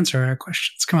answer our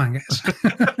questions. Come on, guys.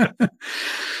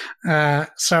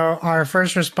 So our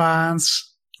first response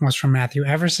was from Matthew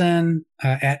Everson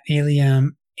at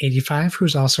Alium85,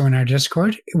 who's also in our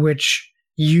Discord, which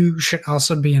you should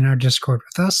also be in our Discord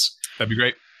with us. That'd be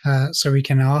great. so we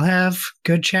can all have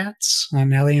good chats.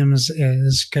 And Eliam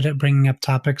is good at bringing up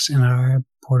topics in our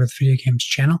Board with Video Games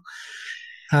channel.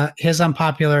 His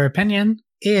unpopular opinion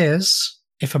is,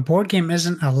 if a board game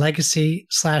isn't a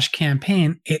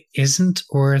legacy/campaign, it isn't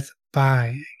worth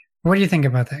buying. What do you think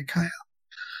about that, Kyle?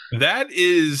 That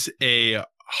is a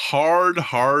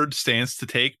hard stance to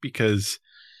take, because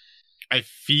I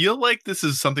feel like this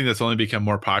is something that's only become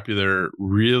more popular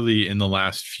really in the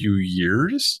last few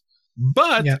years.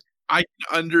 But yeah. I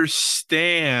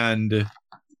understand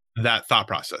that thought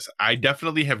process. I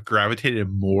definitely have gravitated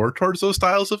more towards those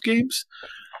styles of games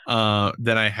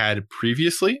than I had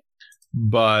previously.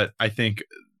 But I think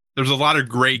there's a lot of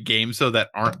great games, though, that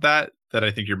aren't that I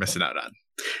think you're missing out on.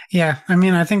 Yeah. I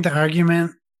mean, I think the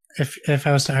argument, if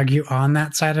I was to argue on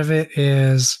that side of it,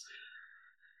 is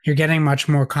you're getting much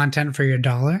more content for your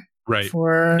dollar, right?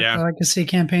 For a legacy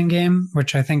campaign game,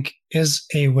 which I think is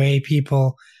a way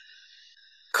people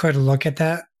could look at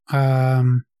that.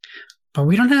 But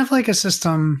we don't have like a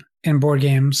system in board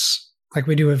games like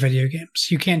we do with video games.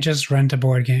 You can't just rent a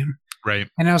board game. Right.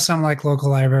 I know some like local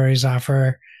libraries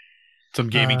offer some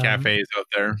gaming cafes out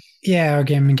there. Yeah, or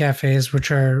gaming cafes,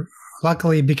 which are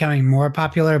luckily becoming more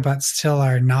popular, but still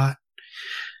are not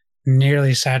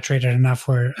nearly saturated enough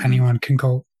where anyone can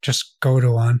go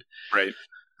to one. Right.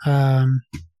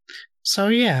 So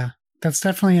yeah, that's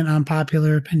definitely an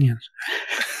unpopular opinion.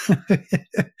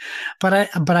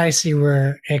 but I see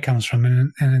where it comes from,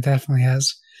 and it definitely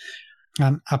has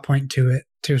a point to it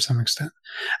to some extent.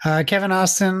 Kevin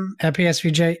Austin at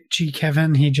PSVG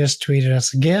Kevin, he just tweeted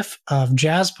us a GIF of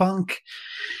Jazzpunk.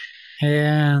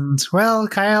 And, well,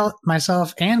 Kyle,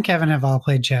 myself, and Kevin have all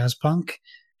played Jazzpunk.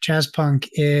 Jazzpunk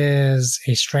is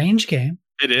a strange game.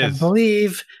 It is. I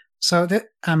believe. So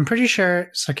I'm pretty sure.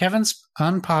 So Kevin's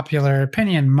unpopular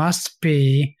opinion must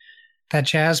be that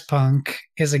Jazzpunk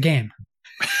is a game.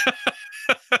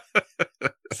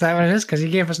 Is that what it is? Because he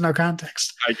gave us no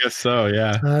context. I guess so,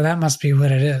 yeah. That must be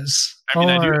what it is. I mean,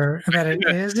 that it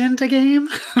isn't a game.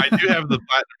 I do have the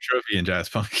platinum trophy in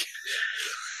Jazzpunk.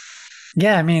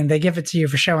 Yeah, I mean, they give it to you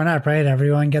for showing up, right?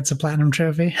 Everyone gets a platinum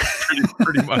trophy.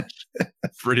 Pretty much.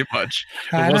 Pretty much.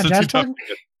 It wasn't too tough.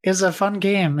 Is a fun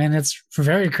game, and it's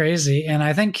very crazy. And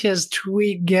I think his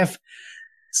tweet GIF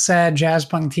said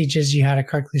Jazzpunk teaches you how to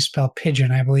correctly spell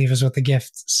pigeon, I believe is what the GIF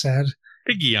said.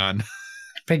 Piggion,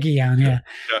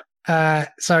 yeah.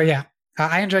 So yeah,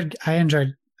 I enjoyed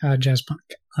Jazzpunk.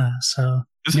 So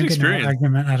it's an experience.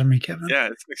 Argument out of me, Kevin. Yeah,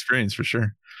 it's an experience for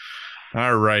sure.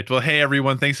 All right. Well, hey,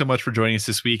 everyone. Thanks so much for joining us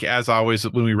this week. As always,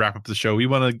 when we wrap up the show, we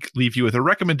want to leave you with a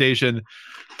recommendation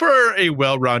for a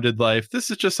well-rounded life. This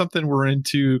is just something we're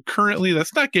into currently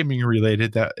that's not gaming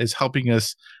related, that is helping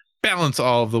us balance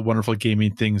all of the wonderful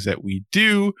gaming things that we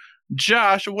do.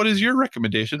 Josh, what is your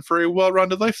recommendation for a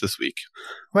well-rounded life this week?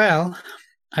 Well,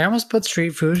 I almost put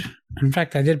street food. In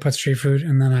fact, I did put street food,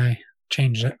 and then I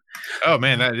changed it. Oh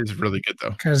man, that is really good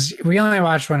though. Because we only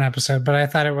watched one episode, but I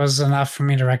thought it was enough for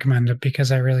me to recommend it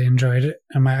because I really enjoyed it,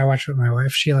 and I watched it with my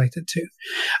wife. She liked it too.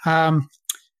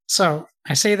 So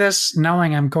I say this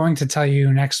knowing I'm going to tell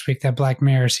you next week that Black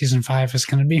Mirror season 5 is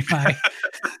going to be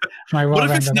my what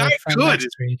if it's not good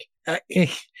next week.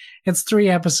 It's 3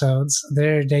 episodes.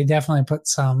 They definitely put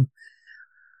some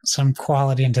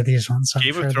quality into these ones. So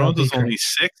Game of Thrones was only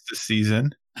 6 this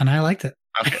season, and I liked it.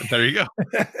 Okay, there you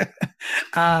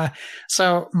go.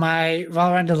 So my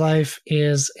well-rounded life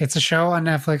it's a show on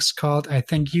Netflix called I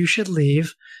Think You Should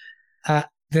Leave.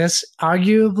 This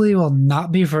arguably will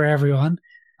not be for everyone.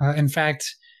 In fact,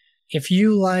 if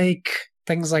you like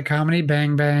things like Comedy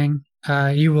Bang Bang,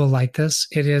 you will like this.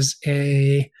 It is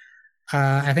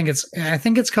I think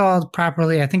it's called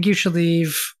properly I Think You Should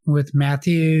Leave with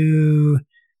Matthew,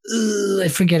 I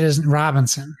forget his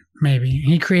Robinson, maybe.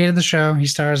 He created the show. He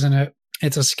stars in it.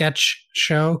 It's a sketch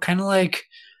show, kind of like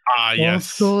old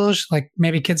school, like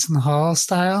maybe Kids in the Hall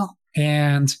style.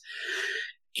 And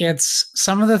it's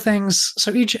some of the things.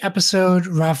 So each episode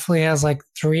roughly has like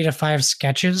 3 to 5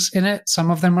 sketches in it.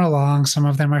 Some of them are long, some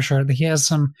of them are short. He has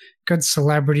some good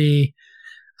celebrity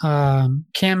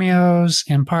cameos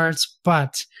and parts.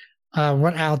 But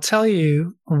what I'll tell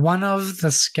you, one of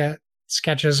the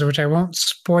sketches, which I won't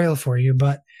spoil for you,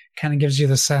 but kind of gives you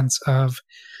the sense of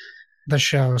the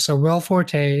show. So Will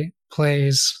Forte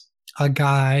plays a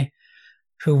guy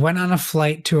who went on a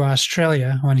flight to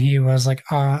Australia when he was like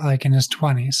in his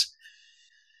 20s.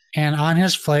 And on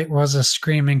his flight was a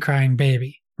screaming, crying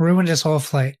baby. Ruined his whole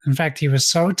flight. In fact, he was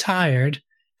so tired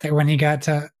that when he got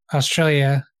to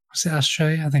Australia, was it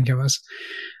Australia? I think it was.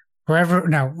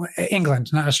 England,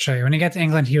 not Australia. When he got to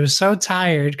England, he was so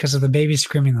tired because of the baby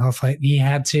screaming the whole flight. He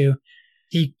had to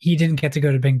he didn't get to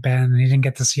go to Big Ben and he didn't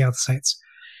get to see all the sights.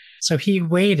 So he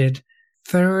waited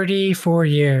 34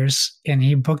 years and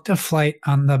he booked a flight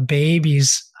on the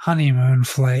baby's honeymoon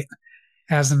flight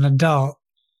as an adult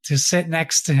to sit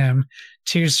next to him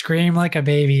to scream like a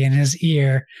baby in his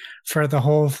ear for the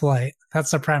whole flight.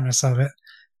 That's the premise of it,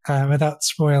 without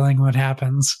spoiling what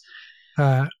happens.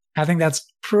 I think that's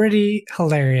pretty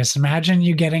hilarious. Imagine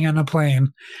you getting on a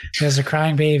plane, there's a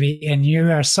crying baby, and you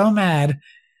are so mad.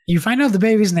 You find out the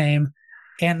baby's name,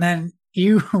 and then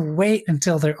you wait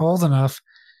until they're old enough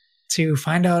to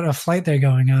find out a flight they're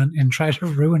going on and try to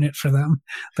ruin it for them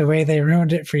the way they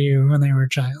ruined it for you when they were a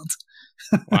child.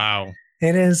 Wow.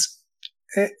 There's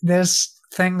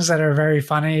things that are very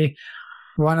funny.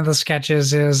 One of the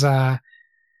sketches is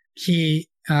he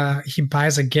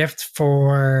buys a gift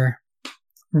for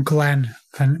Glenn.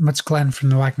 What's Glenn from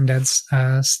The Walking Dead?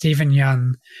 Stephen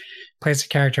Yeun plays a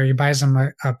character. He buys him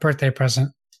a birthday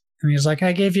present. And he's like,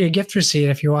 I gave you a gift receipt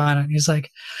if you want it. And he's like,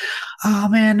 oh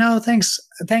man, no, thanks.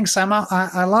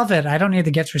 I love it. I don't need the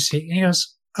gift receipt. And he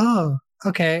goes, oh,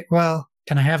 okay. Well,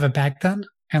 can I have it back then?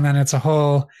 And then it's a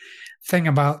whole thing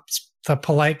about the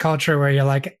polite culture where you're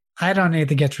like, I don't need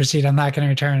the gift receipt. I'm not going to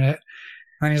return it.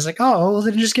 And he's like, oh, well,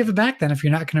 then just give it back then. If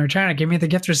you're not going to return it, give me the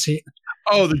gift receipt.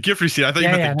 Oh, the gift receipt. I thought you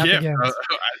meant the gift.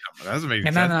 That's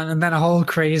amazing. And then a whole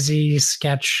crazy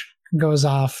sketch goes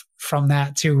off from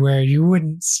that too, where you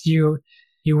wouldn't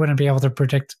be able to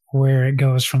predict where it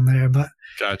goes from there. But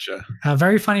gotcha.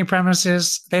 Very funny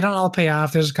premises. They don't all pay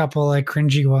off. There's a couple like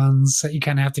cringy ones that you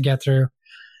kind of have to get through.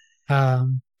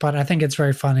 But I think it's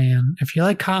very funny. And if you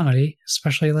like comedy,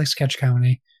 especially like sketch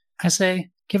comedy, I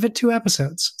say give it 2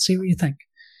 episodes. See what you think.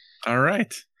 All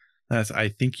right.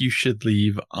 I think you should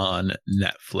leave on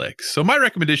Netflix. So my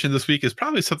recommendation this week is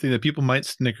probably something that people might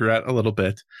snicker at a little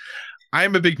bit.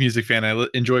 I'm a big music fan. I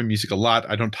enjoy music a lot.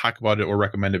 I don't talk about it or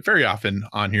recommend it very often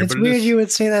on here. It's weird you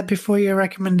would say that before your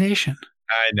recommendation.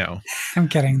 I know. I'm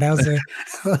kidding. That was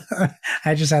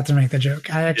I just have to make the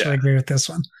joke. I actually agree with this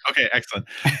one. Okay, excellent.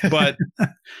 But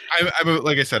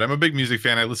like I said, I'm a big music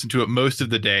fan. I listen to it most of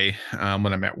the day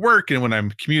when I'm at work and when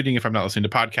I'm commuting, if I'm not listening to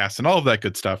podcasts and all of that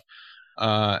good stuff.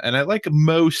 And I like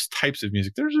most types of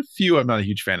music. There's a few I'm not a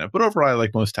huge fan of, but overall I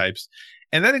like most types.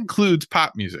 And that includes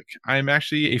pop music. I'm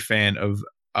actually a fan of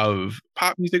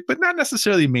pop music, but not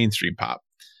necessarily mainstream pop.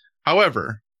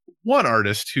 However, one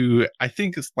artist who I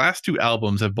think his last 2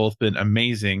 albums have both been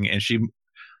amazing, and she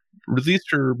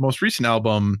released her most recent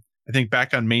album, I think,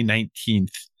 back on May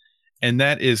 19th. And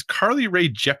that is Carly Rae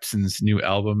Jepsen's new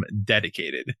album,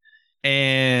 Dedicated.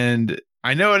 And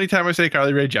I know anytime I say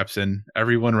Carly Rae Jepsen,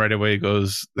 everyone right away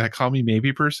goes, that Call Me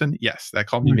Maybe person? Yes, that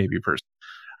Call Me Maybe person.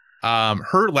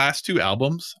 Her last 2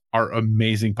 albums are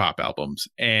amazing pop albums,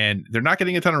 and they're not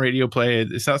getting a ton of radio play.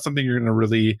 It's not something you're going to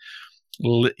really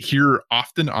hear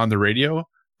often on the radio,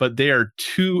 but they are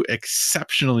 2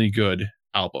 exceptionally good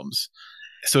albums.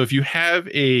 So if you have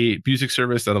a music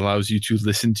service that allows you to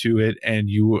listen to it and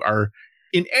you are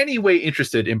in any way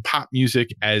interested in pop music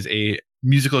as a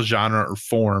musical genre or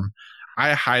form,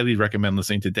 I highly recommend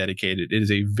listening to Dedicated. It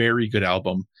is a very good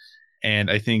album.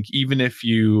 And I think even if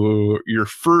your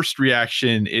first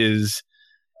reaction is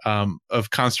of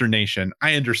consternation,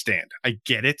 I understand. I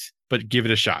get it, but give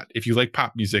it a shot. If you like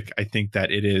pop music, I think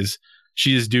that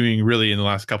she is doing really in the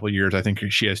last couple of years. I think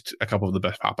she has a couple of the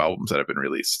best pop albums that have been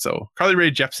released. So Carly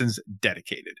Rae Jepsen's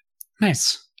Dedicated.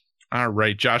 Nice. All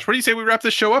right, Josh, what do you say we wrap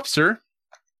this show up, sir?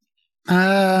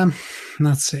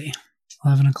 Let's see.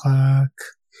 11 o'clock.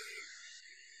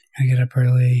 I get up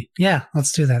early. Yeah,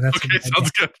 let's do that. That's okay. Sounds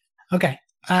good. Okay.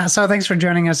 So thanks for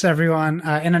joining us, everyone.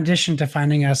 In addition to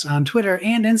finding us on Twitter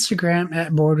and Instagram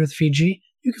at Board with Fiji,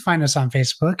 you can find us on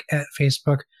Facebook at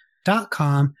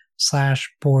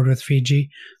facebook.com/Board with Fiji.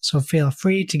 So feel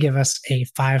free to give us a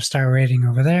 5-star rating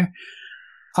over there.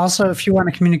 Also, if you want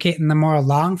to communicate in the more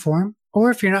long form,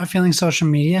 or if you're not feeling social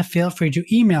media, feel free to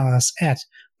email us at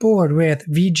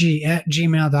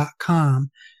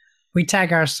boardwithvg@gmail.com. We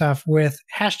tag our stuff with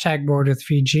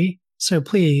 #BoardWithVG. So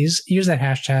please use that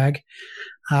hashtag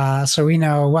so we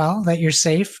know, well, that you're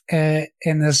safe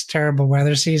in this terrible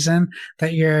weather season,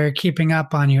 that you're keeping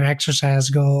up on your exercise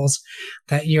goals,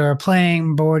 that you're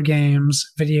playing board games,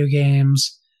 video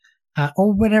games,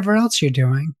 or whatever else you're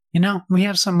doing. You know, we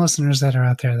have some listeners that are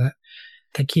out there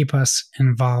that keep us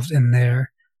involved in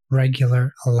their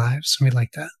regular lives. We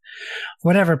like that.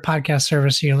 Whatever podcast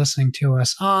service you're listening to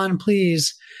us on,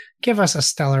 please give us a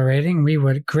stellar rating. We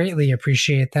would greatly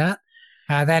appreciate that.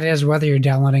 That is whether you're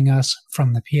downloading us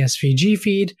from the PSVG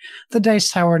feed, the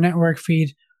Dice Tower Network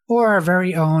feed, or our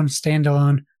very own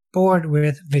standalone Board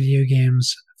with Video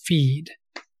Games feed.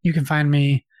 You can find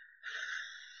me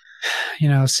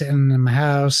sitting in my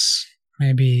house,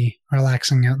 maybe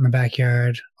relaxing out in the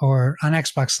backyard, or on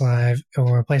Xbox Live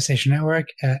or PlayStation Network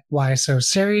at Why So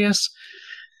Serious.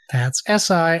 That's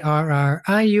SIRRIUS.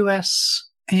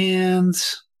 And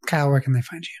Kyle, where can they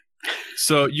find you?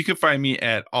 So you can find me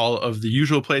at all of the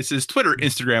usual places: Twitter,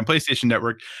 Instagram, PlayStation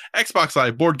Network, Xbox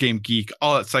Live, Board Game Geek,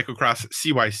 all at Cyclocross,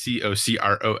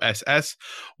 CYCOCROSS.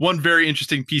 One very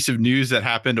interesting piece of news that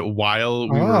happened while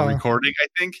we were recording, I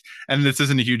think, and this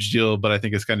isn't a huge deal, but I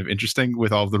think it's kind of interesting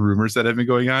with all of the rumors that have been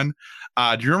going on.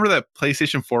 Do you remember that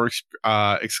PlayStation 4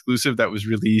 exclusive that was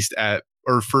released at,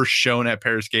 or first shown at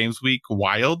Paris Games Week,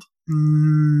 Wild?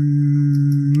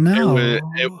 No.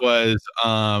 It was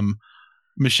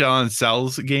Michel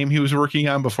Ancel's game he was working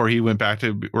on before he went back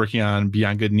to working on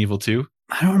Beyond Good and Evil 2.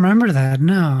 I don't remember that,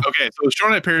 no. Okay, so it was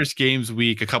shown at Paris Games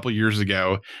Week a couple years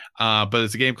ago, but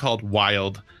it's a game called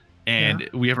Wild, and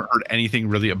we haven't heard anything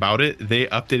really about it. They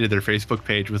updated their Facebook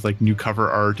page with like new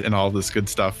cover art and all this good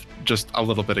stuff just a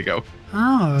little bit ago.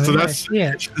 Oh, so that's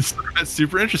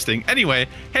super interesting. Anyway,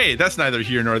 hey, that's neither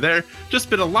here nor there. Just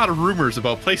been a lot of rumors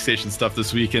about PlayStation stuff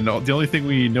this week, and the only thing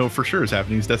we know for sure is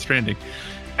happening is Death Stranding.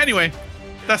 Anyway,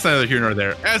 that's neither here nor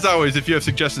there. As always, if you have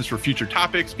suggestions for future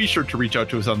topics, be sure to reach out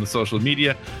to us on the social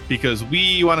media, because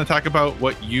we want to talk about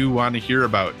what you want to hear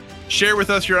about. Share with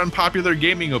us your unpopular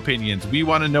gaming opinions. We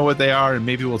want to know what they are, and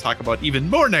maybe we'll talk about even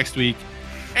more next week.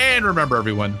 And remember,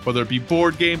 everyone, whether it be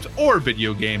board games or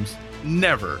video games,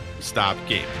 never stop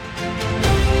gaming.